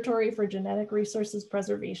Laboratory for Genetic Resources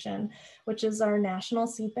Preservation, which is our national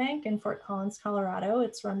seed bank in Fort Collins, Colorado.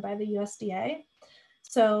 It's run by the USDA.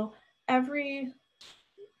 So every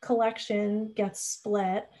collection gets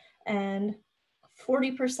split, and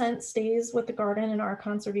 40% stays with the garden in our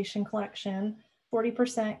conservation collection.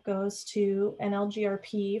 40% goes to an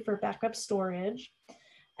LGRP for backup storage.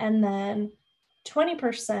 And then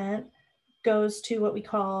 20% goes to what we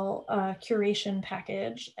call a curation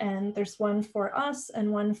package. And there's one for us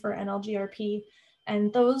and one for NLGRP.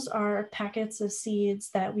 And those are packets of seeds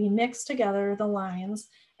that we mix together, the lines,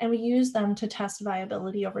 and we use them to test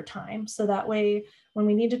viability over time. So that way, when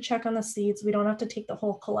we need to check on the seeds, we don't have to take the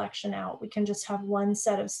whole collection out. We can just have one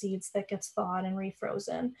set of seeds that gets thawed and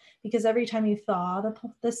refrozen, because every time you thaw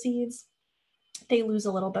the seeds, they lose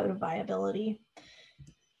a little bit of viability.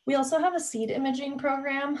 We also have a seed imaging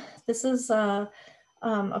program. This is a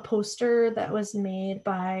poster that was made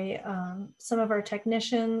by some of our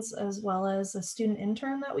technicians, as well as a student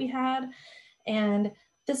intern that we had. And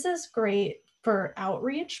this is great for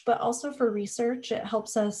outreach, but also for research. It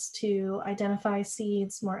helps us to identify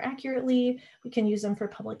seeds more accurately. We can use them for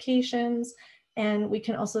publications, and we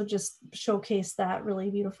can also just showcase that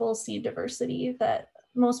really beautiful seed diversity that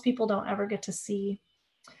most people don't ever get to see.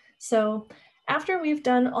 So after we've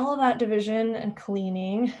done all of that division and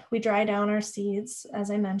cleaning, we dry down our seeds. As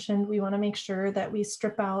I mentioned, we want to make sure that we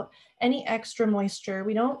strip out any extra moisture.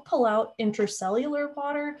 We don't pull out intracellular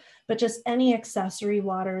water, but just any accessory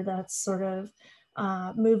water that's sort of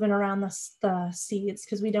moving around the seeds,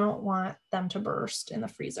 because we don't want them to burst in the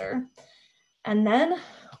freezer. And then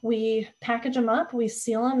we package them up, we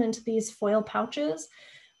seal them into these foil pouches.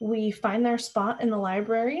 We find their spot in the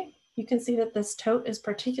library. You can see that this tote is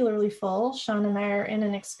particularly full. Sean and I are in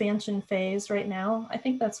an expansion phase right now. I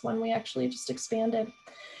think that's one we actually just expanded.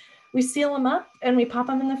 We seal them up and we pop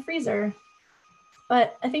them in the freezer.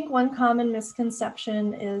 But I think one common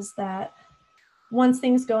misconception is that once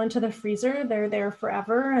things go into the freezer, they're there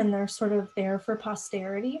forever and they're sort of there for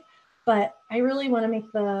posterity. But I really want to make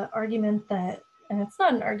the argument that, and it's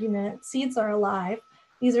not an argument, seeds are alive.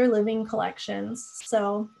 These are living collections.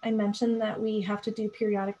 So I mentioned that we have to do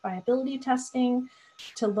periodic viability testing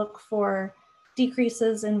to look for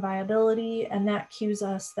decreases in viability, and that cues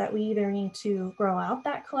us that we either need to grow out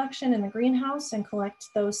that collection in the greenhouse and collect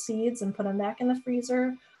those seeds and put them back in the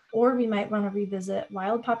freezer, or we might want to revisit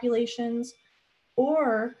wild populations,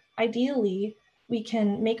 or ideally, we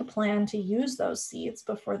can make a plan to use those seeds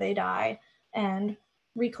before they die and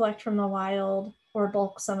recollect from the wild or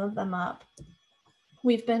bulk some of them up.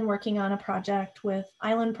 We've been working on a project with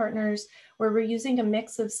island partners where we're using a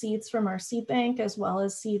mix of seeds from our seed bank as well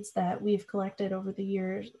as seeds that we've collected over the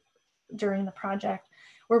years during the project,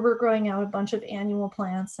 where we're growing out a bunch of annual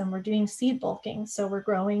plants and we're doing seed bulking. So we're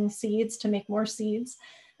growing seeds to make more seeds,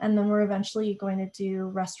 and then we're eventually going to do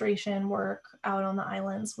restoration work out on the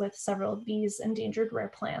islands with several of these endangered rare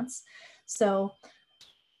plants. So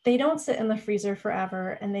they don't sit in the freezer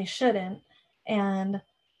forever, and they shouldn't. And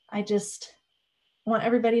I just want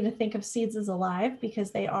everybody to think of seeds as alive,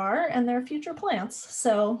 because they are, and they're future plants.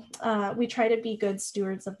 So we try to be good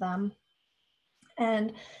stewards of them.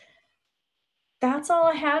 And that's all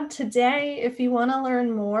I had today. If you want to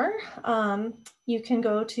learn more, you can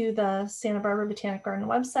go to the Santa Barbara Botanic Garden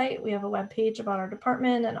website. We have a webpage about our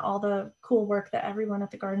department and all the cool work that everyone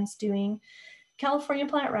at the garden's doing. California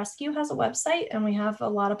Plant Rescue has a website, and we have a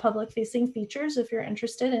lot of public-facing features if you're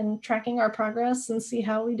interested in tracking our progress and see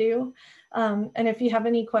how we do. And if you have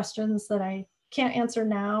any questions that I can't answer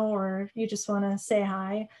now, or you just want to say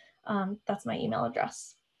hi, that's my email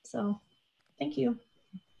address. So thank you.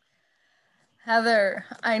 Heather,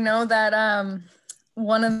 I know that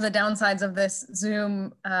one of the downsides of this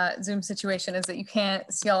Zoom situation is that you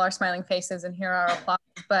can't see all our smiling faces and hear our applause,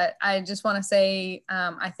 but I just want to say,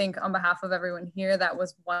 I think on behalf of everyone here, that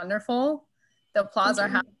was wonderful. The applause are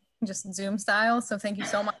happening just Zoom style. So thank you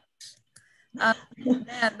so much. And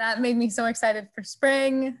that made me so excited for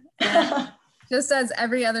spring. And just as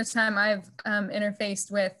every other time I've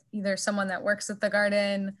interfaced with either someone that works at the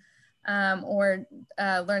garden or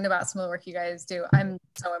learned about some of the work you guys do, I'm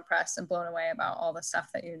so impressed and blown away about all the stuff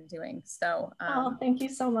that you're doing. So thank you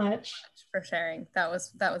so much for sharing. That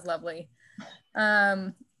was lovely.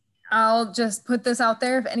 I'll just put this out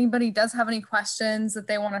there. If anybody does have any questions that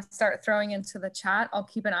they want to start throwing into the chat, I'll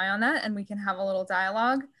keep an eye on that and we can have a little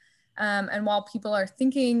dialogue. And while people are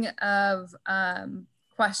thinking of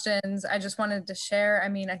questions, I just wanted to share, I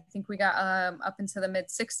mean, I think we got up into the mid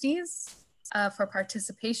 60s for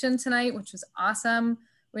participation tonight, which was awesome.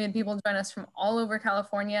 We had people join us from all over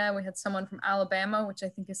California. We had someone from Alabama, which I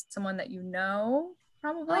think is someone that you know,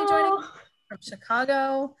 probably joining from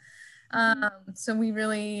Chicago. So we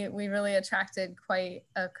really attracted quite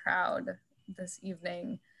a crowd this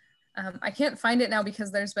evening. I can't find it now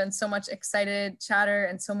because there's been so much excited chatter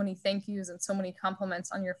and so many thank yous and so many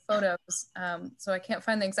compliments on your photos. So I can't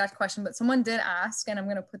find the exact question, but someone did ask, and I'm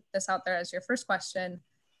going to put this out there as your first question,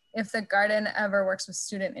 if the garden ever works with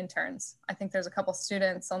student interns. I think there's a couple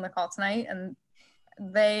students on the call tonight, and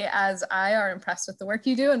they, as I, are impressed with the work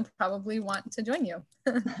you do and probably want to join you.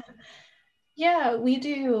 Yeah, we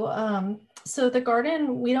do. So the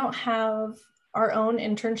garden, we don't have our own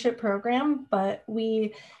internship program, but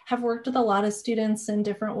we have worked with a lot of students in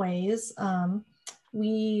different ways.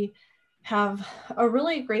 We have a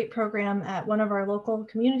really great program at one of our local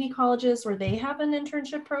community colleges where they have an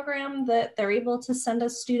internship program that they're able to send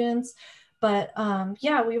us students. But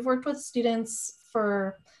yeah, we've worked with students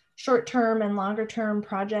for short-term and longer-term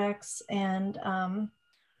projects. And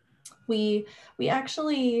we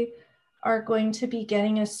actually are going to be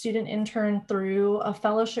getting a student intern through a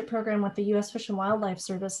fellowship program with the U.S. Fish and Wildlife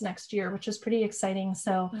Service next year, which is pretty exciting.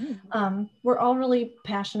 So we're all really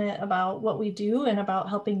passionate about what we do and about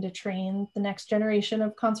helping to train the next generation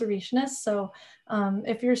of conservationists. So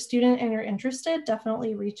if you're a student and you're interested,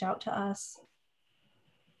 definitely reach out to us.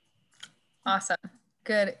 Awesome.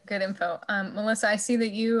 Good info. Melissa, I see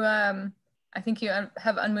that you, I think you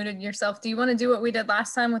have unmuted yourself. Do you want to do what we did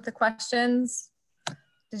last time with the questions?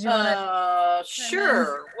 Did you want to?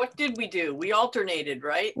 Sure. What did we do? We alternated,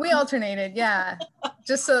 right? We alternated, yeah.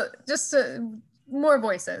 just so more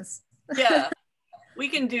voices. Yeah, we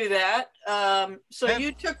can do that. So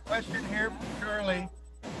you took a question here from Charlie.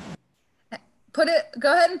 Go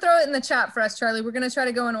ahead and throw it in the chat for us, Charlie. We're going to try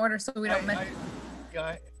to go in order so we don't miss.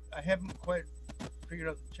 I haven't quite figured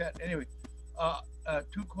out the chat. Anyway,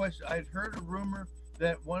 two questions. I'd heard a rumor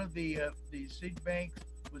that one of the seed banks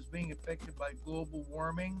was being affected by global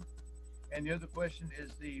warming, and the other question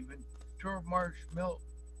is the Ventura Marsh milk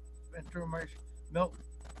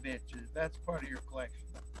bitches. That's part of your collection.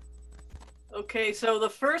 Okay, so the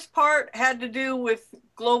first part had to do with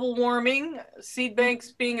global warming, seed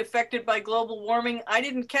banks being affected by global warming. I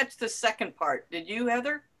didn't catch the second part. Did you,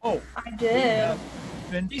 Heather? Oh, I did.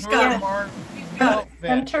 Ventura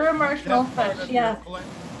Marsh milk bitch. Yeah.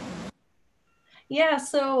 Yeah.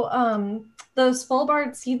 So those full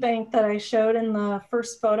barred seed bank that I showed in the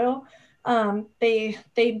first photo, they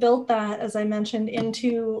built that, as I mentioned,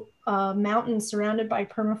 into a mountain surrounded by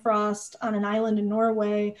permafrost on an island in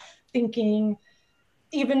Norway, thinking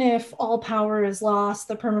even if all power is lost,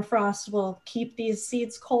 the permafrost will keep these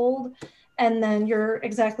seeds cold. And then you're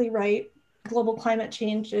exactly right. Global climate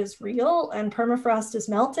change is real and permafrost is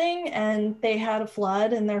melting, and they had a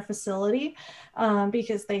flood in their facility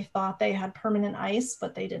because they thought they had permanent ice,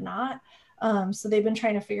 but they did not. So they've been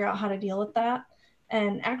trying to figure out how to deal with that.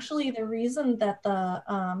 And actually the reason that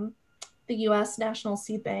the US National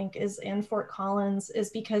Seed Bank is in Fort Collins is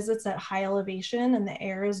because it's at high elevation and the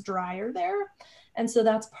air is drier there. And so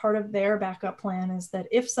that's part of their backup plan, is that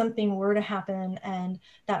if something were to happen and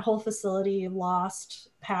that whole facility lost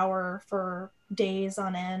power for days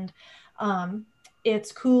on end,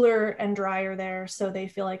 it's cooler and drier there, so they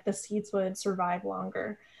feel like the seeds would survive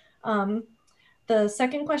longer. The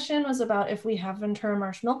second question was about if we have Ventura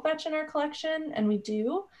Marsh milk vetch in our collection, and we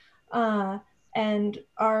do. And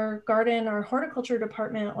our garden, our horticulture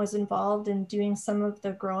department was involved in doing some of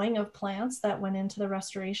the growing of plants that went into the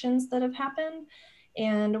restorations that have happened.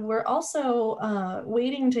 And we're also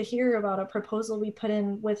waiting to hear about a proposal we put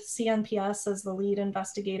in with CNPS as the lead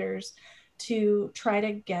investigators to try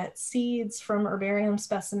to get seeds from herbarium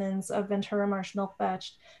specimens of Ventura Marsh milk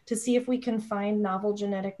vetch to see if we can find novel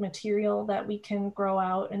genetic material that we can grow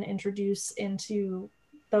out and introduce into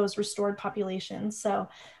those restored populations. So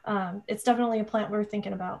it's definitely a plant we're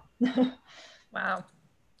thinking about. Wow,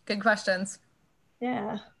 good questions.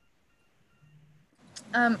 Yeah.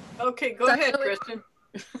 Okay, go ahead, Kristen.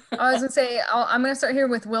 I was gonna say, I'm gonna start here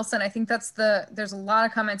with Wilson. I think there's a lot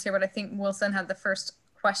of comments here, but I think Wilson had the first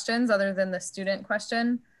questions other than the student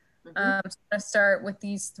question. So I'm gonna start with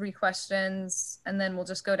these 3 questions and then we'll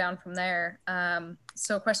just go down from there.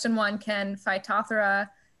 So question 1, can Phytophthora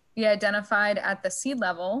be identified at the seed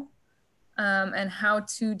level, and how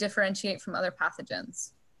to differentiate from other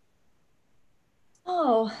pathogens?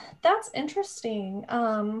 Oh, that's interesting.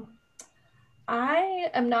 I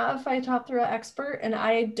am not a Phytophthora expert and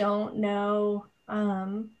I don't know.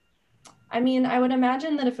 I mean, I would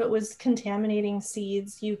imagine that if it was contaminating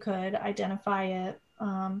seeds, you could identify it.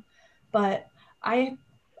 But I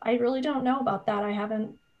really don't know about that. I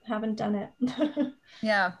haven't done it.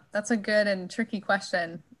 Yeah, that's a good and tricky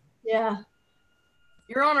question. Yeah.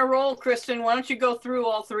 You're on a roll, Kristen. Why don't you go through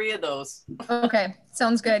all 3 of those? Okay,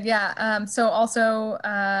 sounds good. Yeah. So also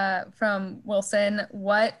from Wilson,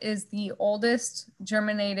 what is the oldest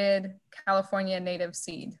germinated California native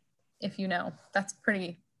seed? If you know, that's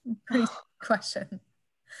pretty question.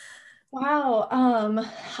 Wow.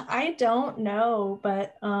 I don't know,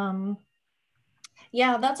 but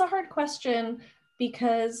yeah, that's a hard question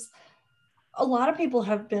because a lot of people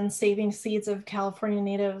have been saving seeds of California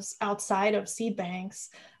natives outside of seed banks.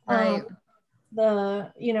 Right.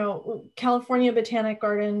 California Botanic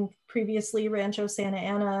Garden, previously Rancho Santa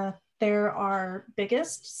Ana, they're our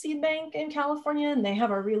biggest seed bank in California, and they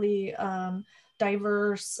have a really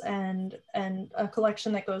diverse and a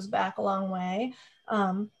collection that goes back a long way.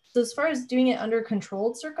 So as far as doing it under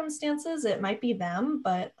controlled circumstances, it might be them,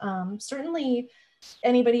 but certainly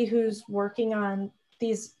anybody who's working on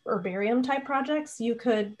these herbarium type projects, you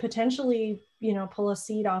could potentially, pull a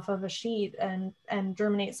seed off of a sheet and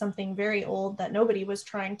germinate something very old that nobody was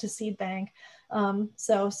trying to seed bank.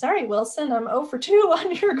 So sorry, Wilson, I'm 0 for 2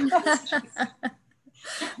 on your question.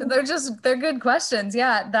 They're good questions.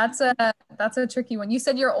 Yeah, that's a tricky one. You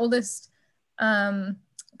said your oldest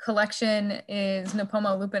collection is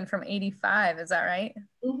Nepoma lupin from 85. Is that right?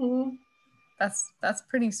 Mm-hmm. That's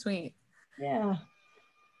pretty sweet. Yeah.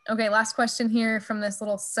 Okay, last question here from this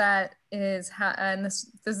little set is and this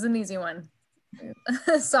is an easy one.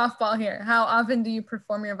 Softball here. How often do you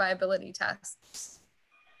perform your viability tests?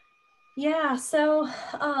 Yeah, so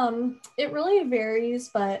it really varies,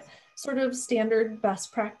 but sort of standard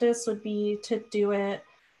best practice would be to do it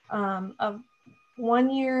of 1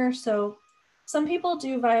 year. So some people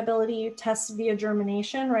do viability tests via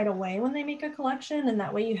germination right away when they make a collection, and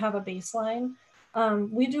that way you have a baseline.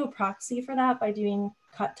 We do a proxy for that by doing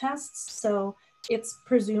cut tests. So it's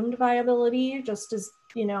presumed viability, just as,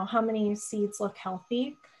 how many seeds look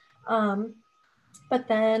healthy. But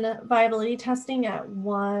then viability testing at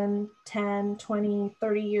 1, 10, 20,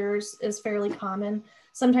 30 years is fairly common.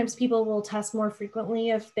 Sometimes people will test more frequently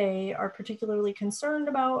if they are particularly concerned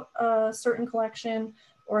about a certain collection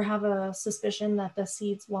or have a suspicion that the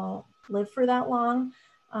seeds won't live for that long.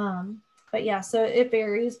 But yeah, so it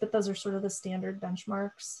varies, but those are sort of the standard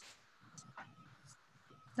benchmarks.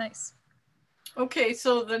 Nice. Okay,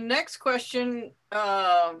 so the next question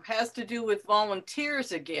has to do with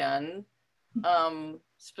volunteers again,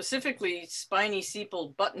 specifically spiny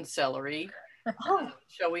sepal button celery. Oh.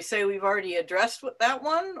 Shall we say we've already addressed that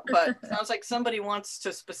one, but sounds like somebody wants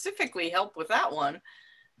to specifically help with that one.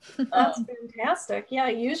 That's fantastic. Yeah,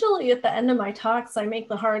 usually at the end of my talks, I make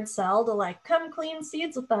the hard sell to come clean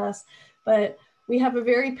seeds with us, but we have a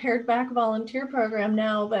very pared back volunteer program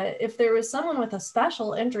now. But if there was someone with a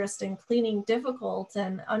special interest in cleaning difficult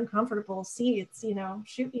and uncomfortable seeds,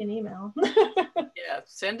 shoot me an email. Yeah,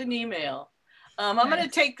 send an email. I'm going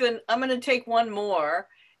to take one more.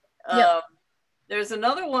 Yep. There's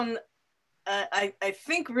another one. I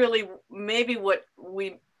think really maybe what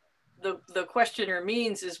the questioner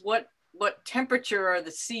means is what temperature are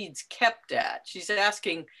the seeds kept at? She's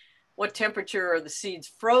asking what temperature are the seeds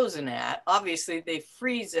frozen at? Obviously they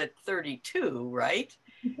freeze at 32, right?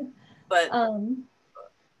 But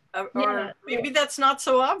or maybe that's not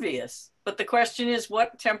so obvious. But the question is,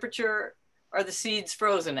 what temperature are the seeds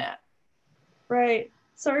frozen at? Right.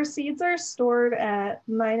 So our seeds are stored at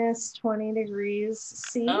minus 20 degrees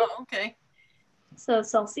C. Oh, okay. So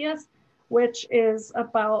Celsius, which is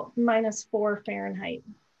about -4 Fahrenheit.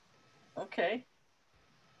 Okay.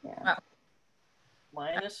 Yeah. Wow.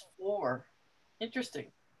 -4.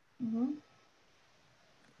 Interesting. Mm-hmm.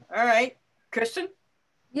 All right, Kristen?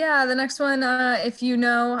 Yeah, the next one, if you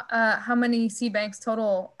know how many seed banks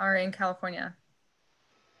total are in California?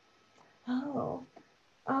 Oh,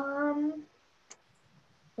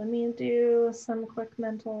 let me do some quick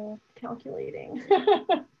mental calculating.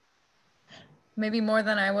 Maybe more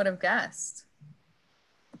than I would have guessed.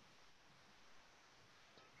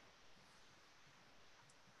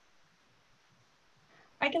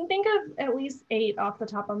 I can think of at least 8 off the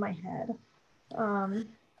top of my head.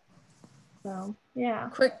 So yeah.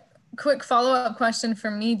 Quick follow-up question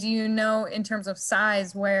from me. Do you know in terms of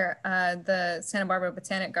size where the Santa Barbara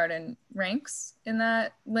Botanic Garden ranks in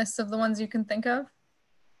that list of the ones you can think of?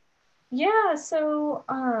 Yeah, so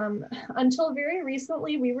until very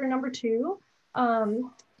recently, we were number 2.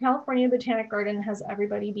 California Botanic Garden has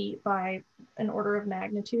everybody beat by an order of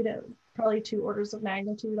magnitude, probably 2 orders of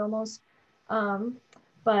magnitude almost.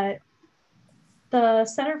 But the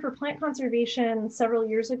Center for Plant Conservation several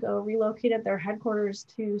years ago relocated their headquarters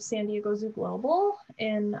to San Diego Zoo Global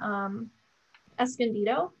in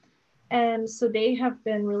Escondido. And so they have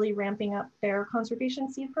been really ramping up their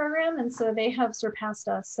conservation seed program. And so they have surpassed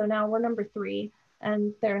us. So now we're number 3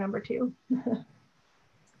 and they're number 2.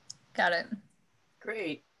 Got it.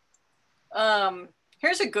 Great.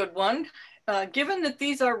 Here's a good one. Given that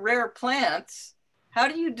these are rare plants, how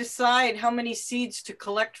do you decide how many seeds to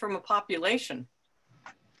collect from a population?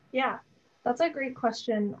 Yeah, that's a great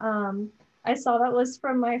question. I saw that was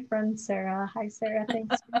from my friend Sarah. Hi, Sarah.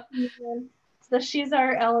 Thanks for being. So she's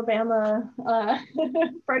our Alabama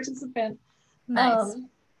participant. Nice.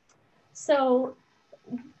 So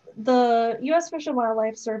the U.S. Fish and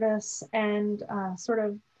Wildlife Service and sort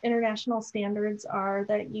of international standards are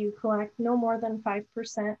that you collect no more than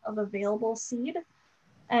 5% of available seed.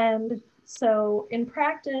 And so in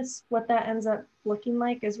practice, what that ends up looking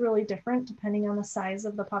like is really different depending on the size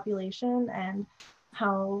of the population and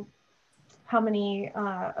how many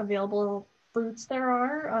available fruits there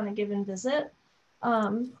are on a given visit.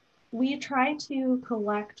 We try to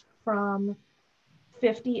collect from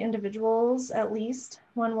 50 individuals at least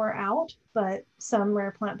when we're out, but some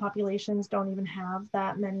rare plant populations don't even have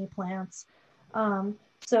that many plants.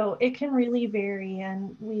 So it can really vary,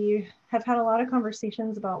 and we have had a lot of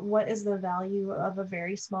conversations about what is the value of a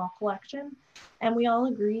very small collection. And we all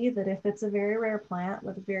agree that if it's a very rare plant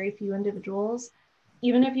with very few individuals,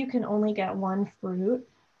 even if you can only get 1 fruit,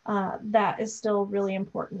 that is still really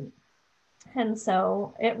important. And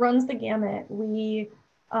so it runs the gamut. We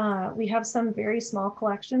have some very small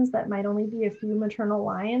collections that might only be a few maternal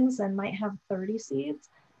lines and might have 30 seeds.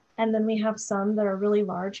 And then we have some that are really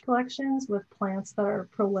large collections with plants that are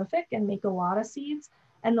prolific and make a lot of seeds.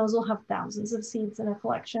 And those will have thousands of seeds in a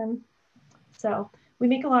collection. So we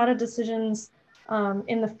make a lot of decisions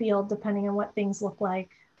in the field depending on what things look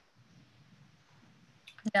like.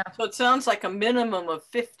 Yeah. So it sounds like a minimum of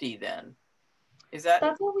 50 then. Is that?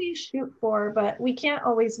 That's what we shoot for, but we can't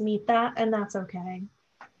always meet that, and that's okay.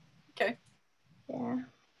 Okay. Yeah.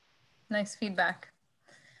 Nice feedback.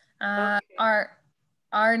 Okay.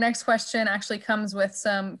 Our next question actually comes with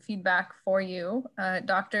some feedback for you.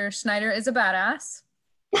 Dr. Schneider is a badass.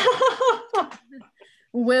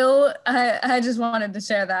 I just wanted to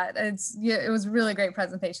share that. It was a really great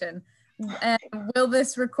presentation. And will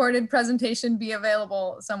this recorded presentation be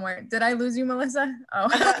available somewhere? Did I lose you, Melissa?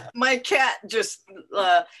 Oh. My cat just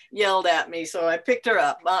yelled at me, so I picked her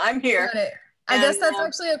up. I'm here. Got it. I guess that's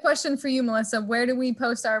actually a question for you, Melissa. Where do we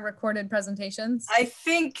post our recorded presentations? I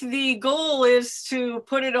think the goal is to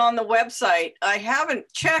put it on the website. I haven't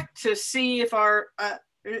checked to see if I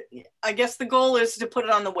guess the goal is to put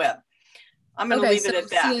it on the web. I'm going to leave it at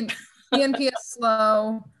that.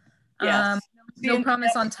 CNPS-SLO. Yes. No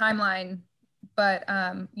promise on timeline, but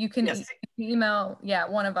you can email,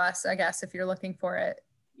 one of us, I guess, if you're looking for it.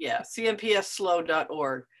 Yeah,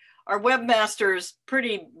 CNPS-SLO.org. Our webmaster is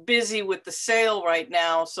pretty busy with the sale right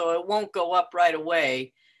now, so it won't go up right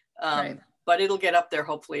away, but it'll get up there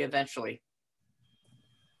hopefully eventually.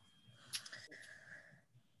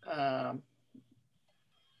 What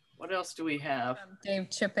else do we have? Dave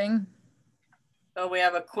Chipping. Oh, we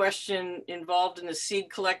have a question involved in the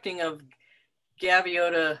seed collecting of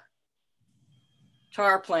Gaviota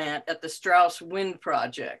tar plant at the Strauss Wind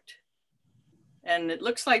Project. And it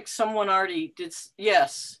looks like someone already did.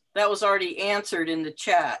 Yes, that was already answered in the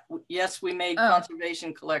chat. Yes, we made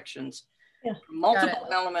conservation collections. Yeah. Multiple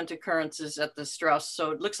element occurrences at the Strauss. So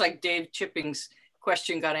it looks like Dave Chipping's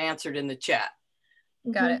question got answered in the chat.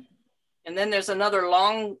 Got it. And then there's another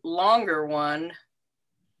longer one.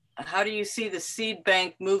 How do you see the seed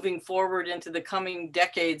bank moving forward into the coming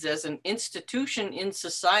decades as an institution in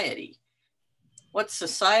society? What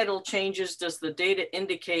societal changes does the data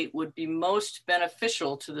indicate would be most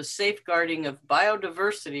beneficial to the safeguarding of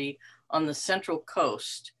biodiversity on the Central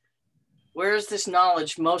Coast? Where is this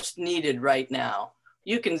knowledge most needed right now?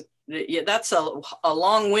 You can, that's a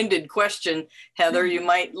long-winded question, Heather. You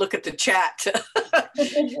might look at the chat.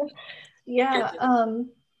 Yeah.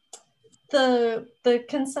 The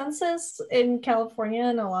consensus in California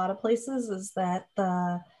and a lot of places is that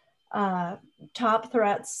the top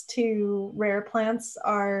threats to rare plants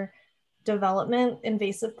are development,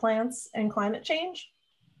 invasive plants, and climate change.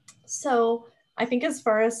 So I think as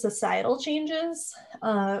far as societal changes,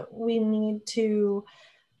 we need to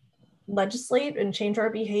legislate and change our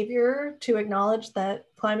behavior to acknowledge that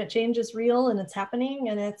climate change is real and it's happening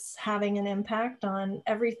and it's having an impact on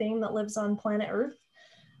everything that lives on planet Earth.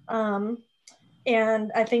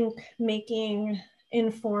 And I think making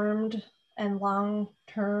informed and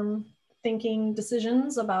long-term thinking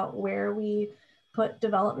decisions about where we put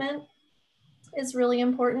development is really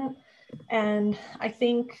important. And I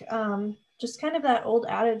think just kind of that old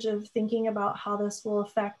adage of thinking about how this will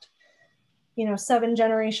affect 7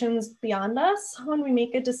 generations beyond us when we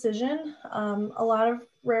make a decision. A lot of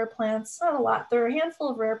rare plants, not a lot, there are a handful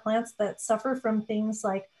of rare plants that suffer from things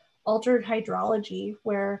like altered hydrology,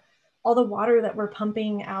 where all the water that we're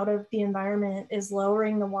pumping out of the environment is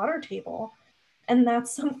lowering the water table. And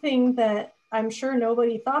that's something that I'm sure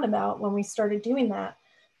nobody thought about when we started doing that.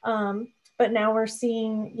 But now we're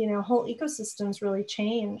seeing, whole ecosystems really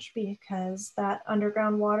change because that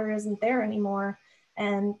underground water isn't there anymore.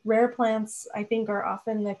 And rare plants, I think, are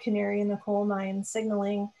often the canary in the coal mine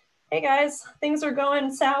signaling, hey guys, things are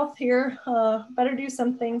going south here, better do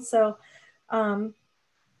something. So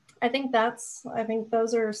I think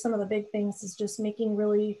those are some of the big things, is just making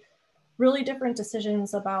really, really different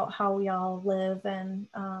decisions about how we all live and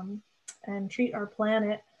treat our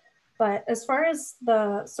planet. But as far as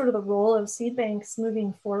the sort of the role of seed banks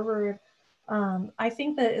moving forward, I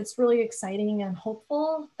think that it's really exciting and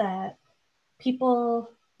hopeful that people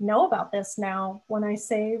know about this now. When I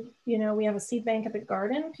say, we have a seed bank at the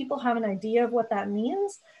garden, people have an idea of what that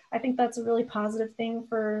means. I think that's a really positive thing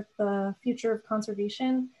for the future of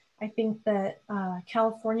conservation. I think that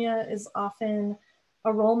California is often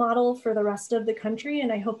a role model for the rest of the country,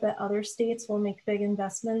 and I hope that other states will make big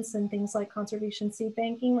investments in things like conservation seed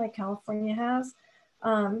banking like California has.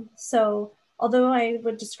 So although I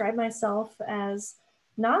would describe myself as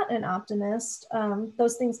not an optimist,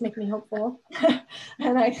 those things make me hopeful.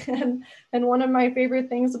 and one of my favorite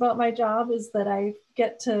things about my job is that I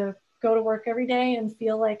get to go to work every day and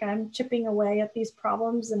feel like I'm chipping away at these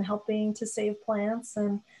problems and helping to save plants,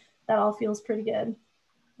 and that all feels pretty good.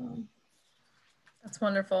 That's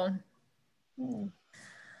wonderful. All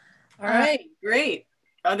right, great.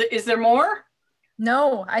 Is there more?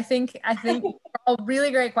 No, I think all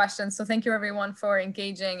really great questions. So thank you everyone for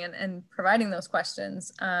engaging and providing those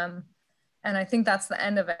questions. And I think that's the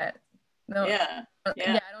end of it. No, yeah,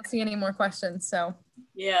 I don't see any more questions. So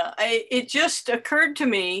yeah, it just occurred to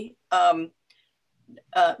me,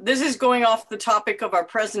 this is going off the topic of our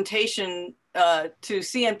presentation to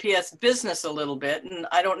CNPS business a little bit, and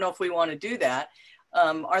I don't know if we want to do that.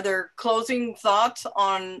 Are there closing thoughts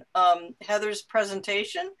on Heather's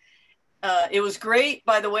presentation? It was great,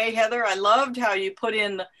 by the way, Heather. I loved how you put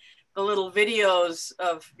in the little videos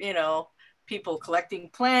of, people collecting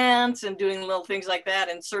plants and doing little things like that,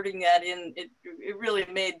 inserting that in. It really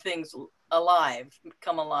made things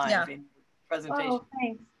come alive in presentation. Oh,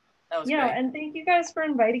 thanks. That was great. And thank you guys for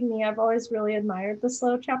inviting me. I've always really admired the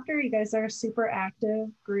SLO chapter. You guys are a super active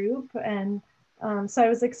group, and so I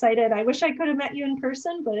was excited. I wish I could have met you in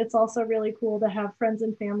person, but it's also really cool to have friends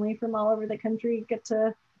and family from all over the country get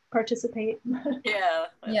to participate. Yeah.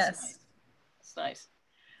 Yes. It's nice.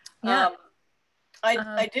 Yeah.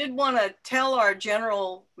 I did want to tell our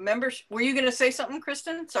general members. Were you going to say something,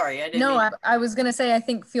 Kristen? Sorry, I didn't. No, I was going to say, I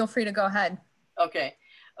think feel free to go ahead. Okay,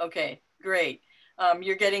 great.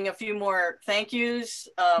 You're getting a few more thank yous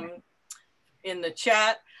in the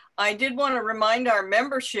chat. I did want to remind our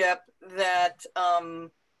membership that,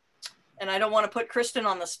 and I don't want to put Kristen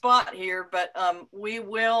on the spot here, but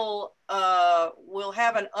we'll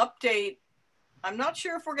have an update. I'm not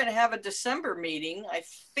sure if we're going to have a December meeting. I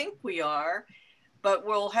think we are, but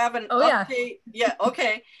we'll have an update. Yeah,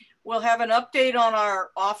 okay. We'll have an update on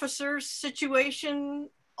our officers situation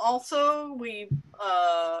also.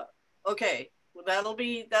 Okay, well, that'll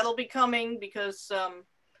be coming because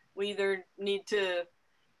we either need to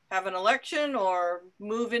have an election or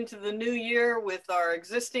move into the new year with our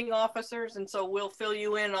existing officers, and so we'll fill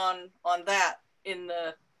you in on that in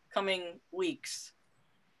the coming weeks.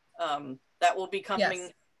 That will be coming.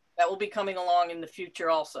 Yes. That will be coming along in the future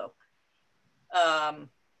also.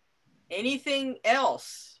 Anything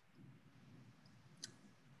else?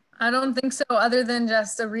 I don't think so, other than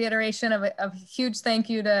just a reiteration of a huge thank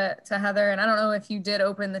you to Heather. And I don't know if you did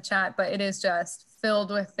open the chat, but it is just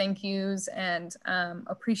filled with thank yous and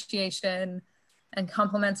appreciation and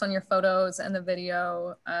compliments on your photos and the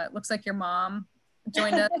video. It looks like your mom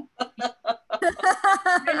joined us.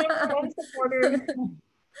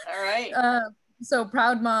 All right. So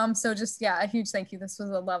proud mom. So just, yeah, a huge thank you. This was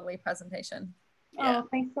a lovely presentation. Yeah. Oh,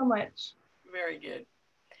 thanks so much. Very good.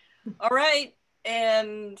 All right.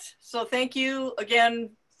 And so thank you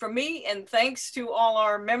again from me, and thanks to all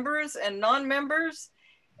our members and non-members.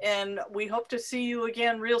 And we hope to see you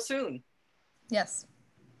again real soon. Yes.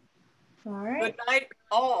 All right. Good night,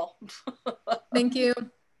 all. Thank you.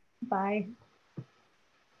 Bye.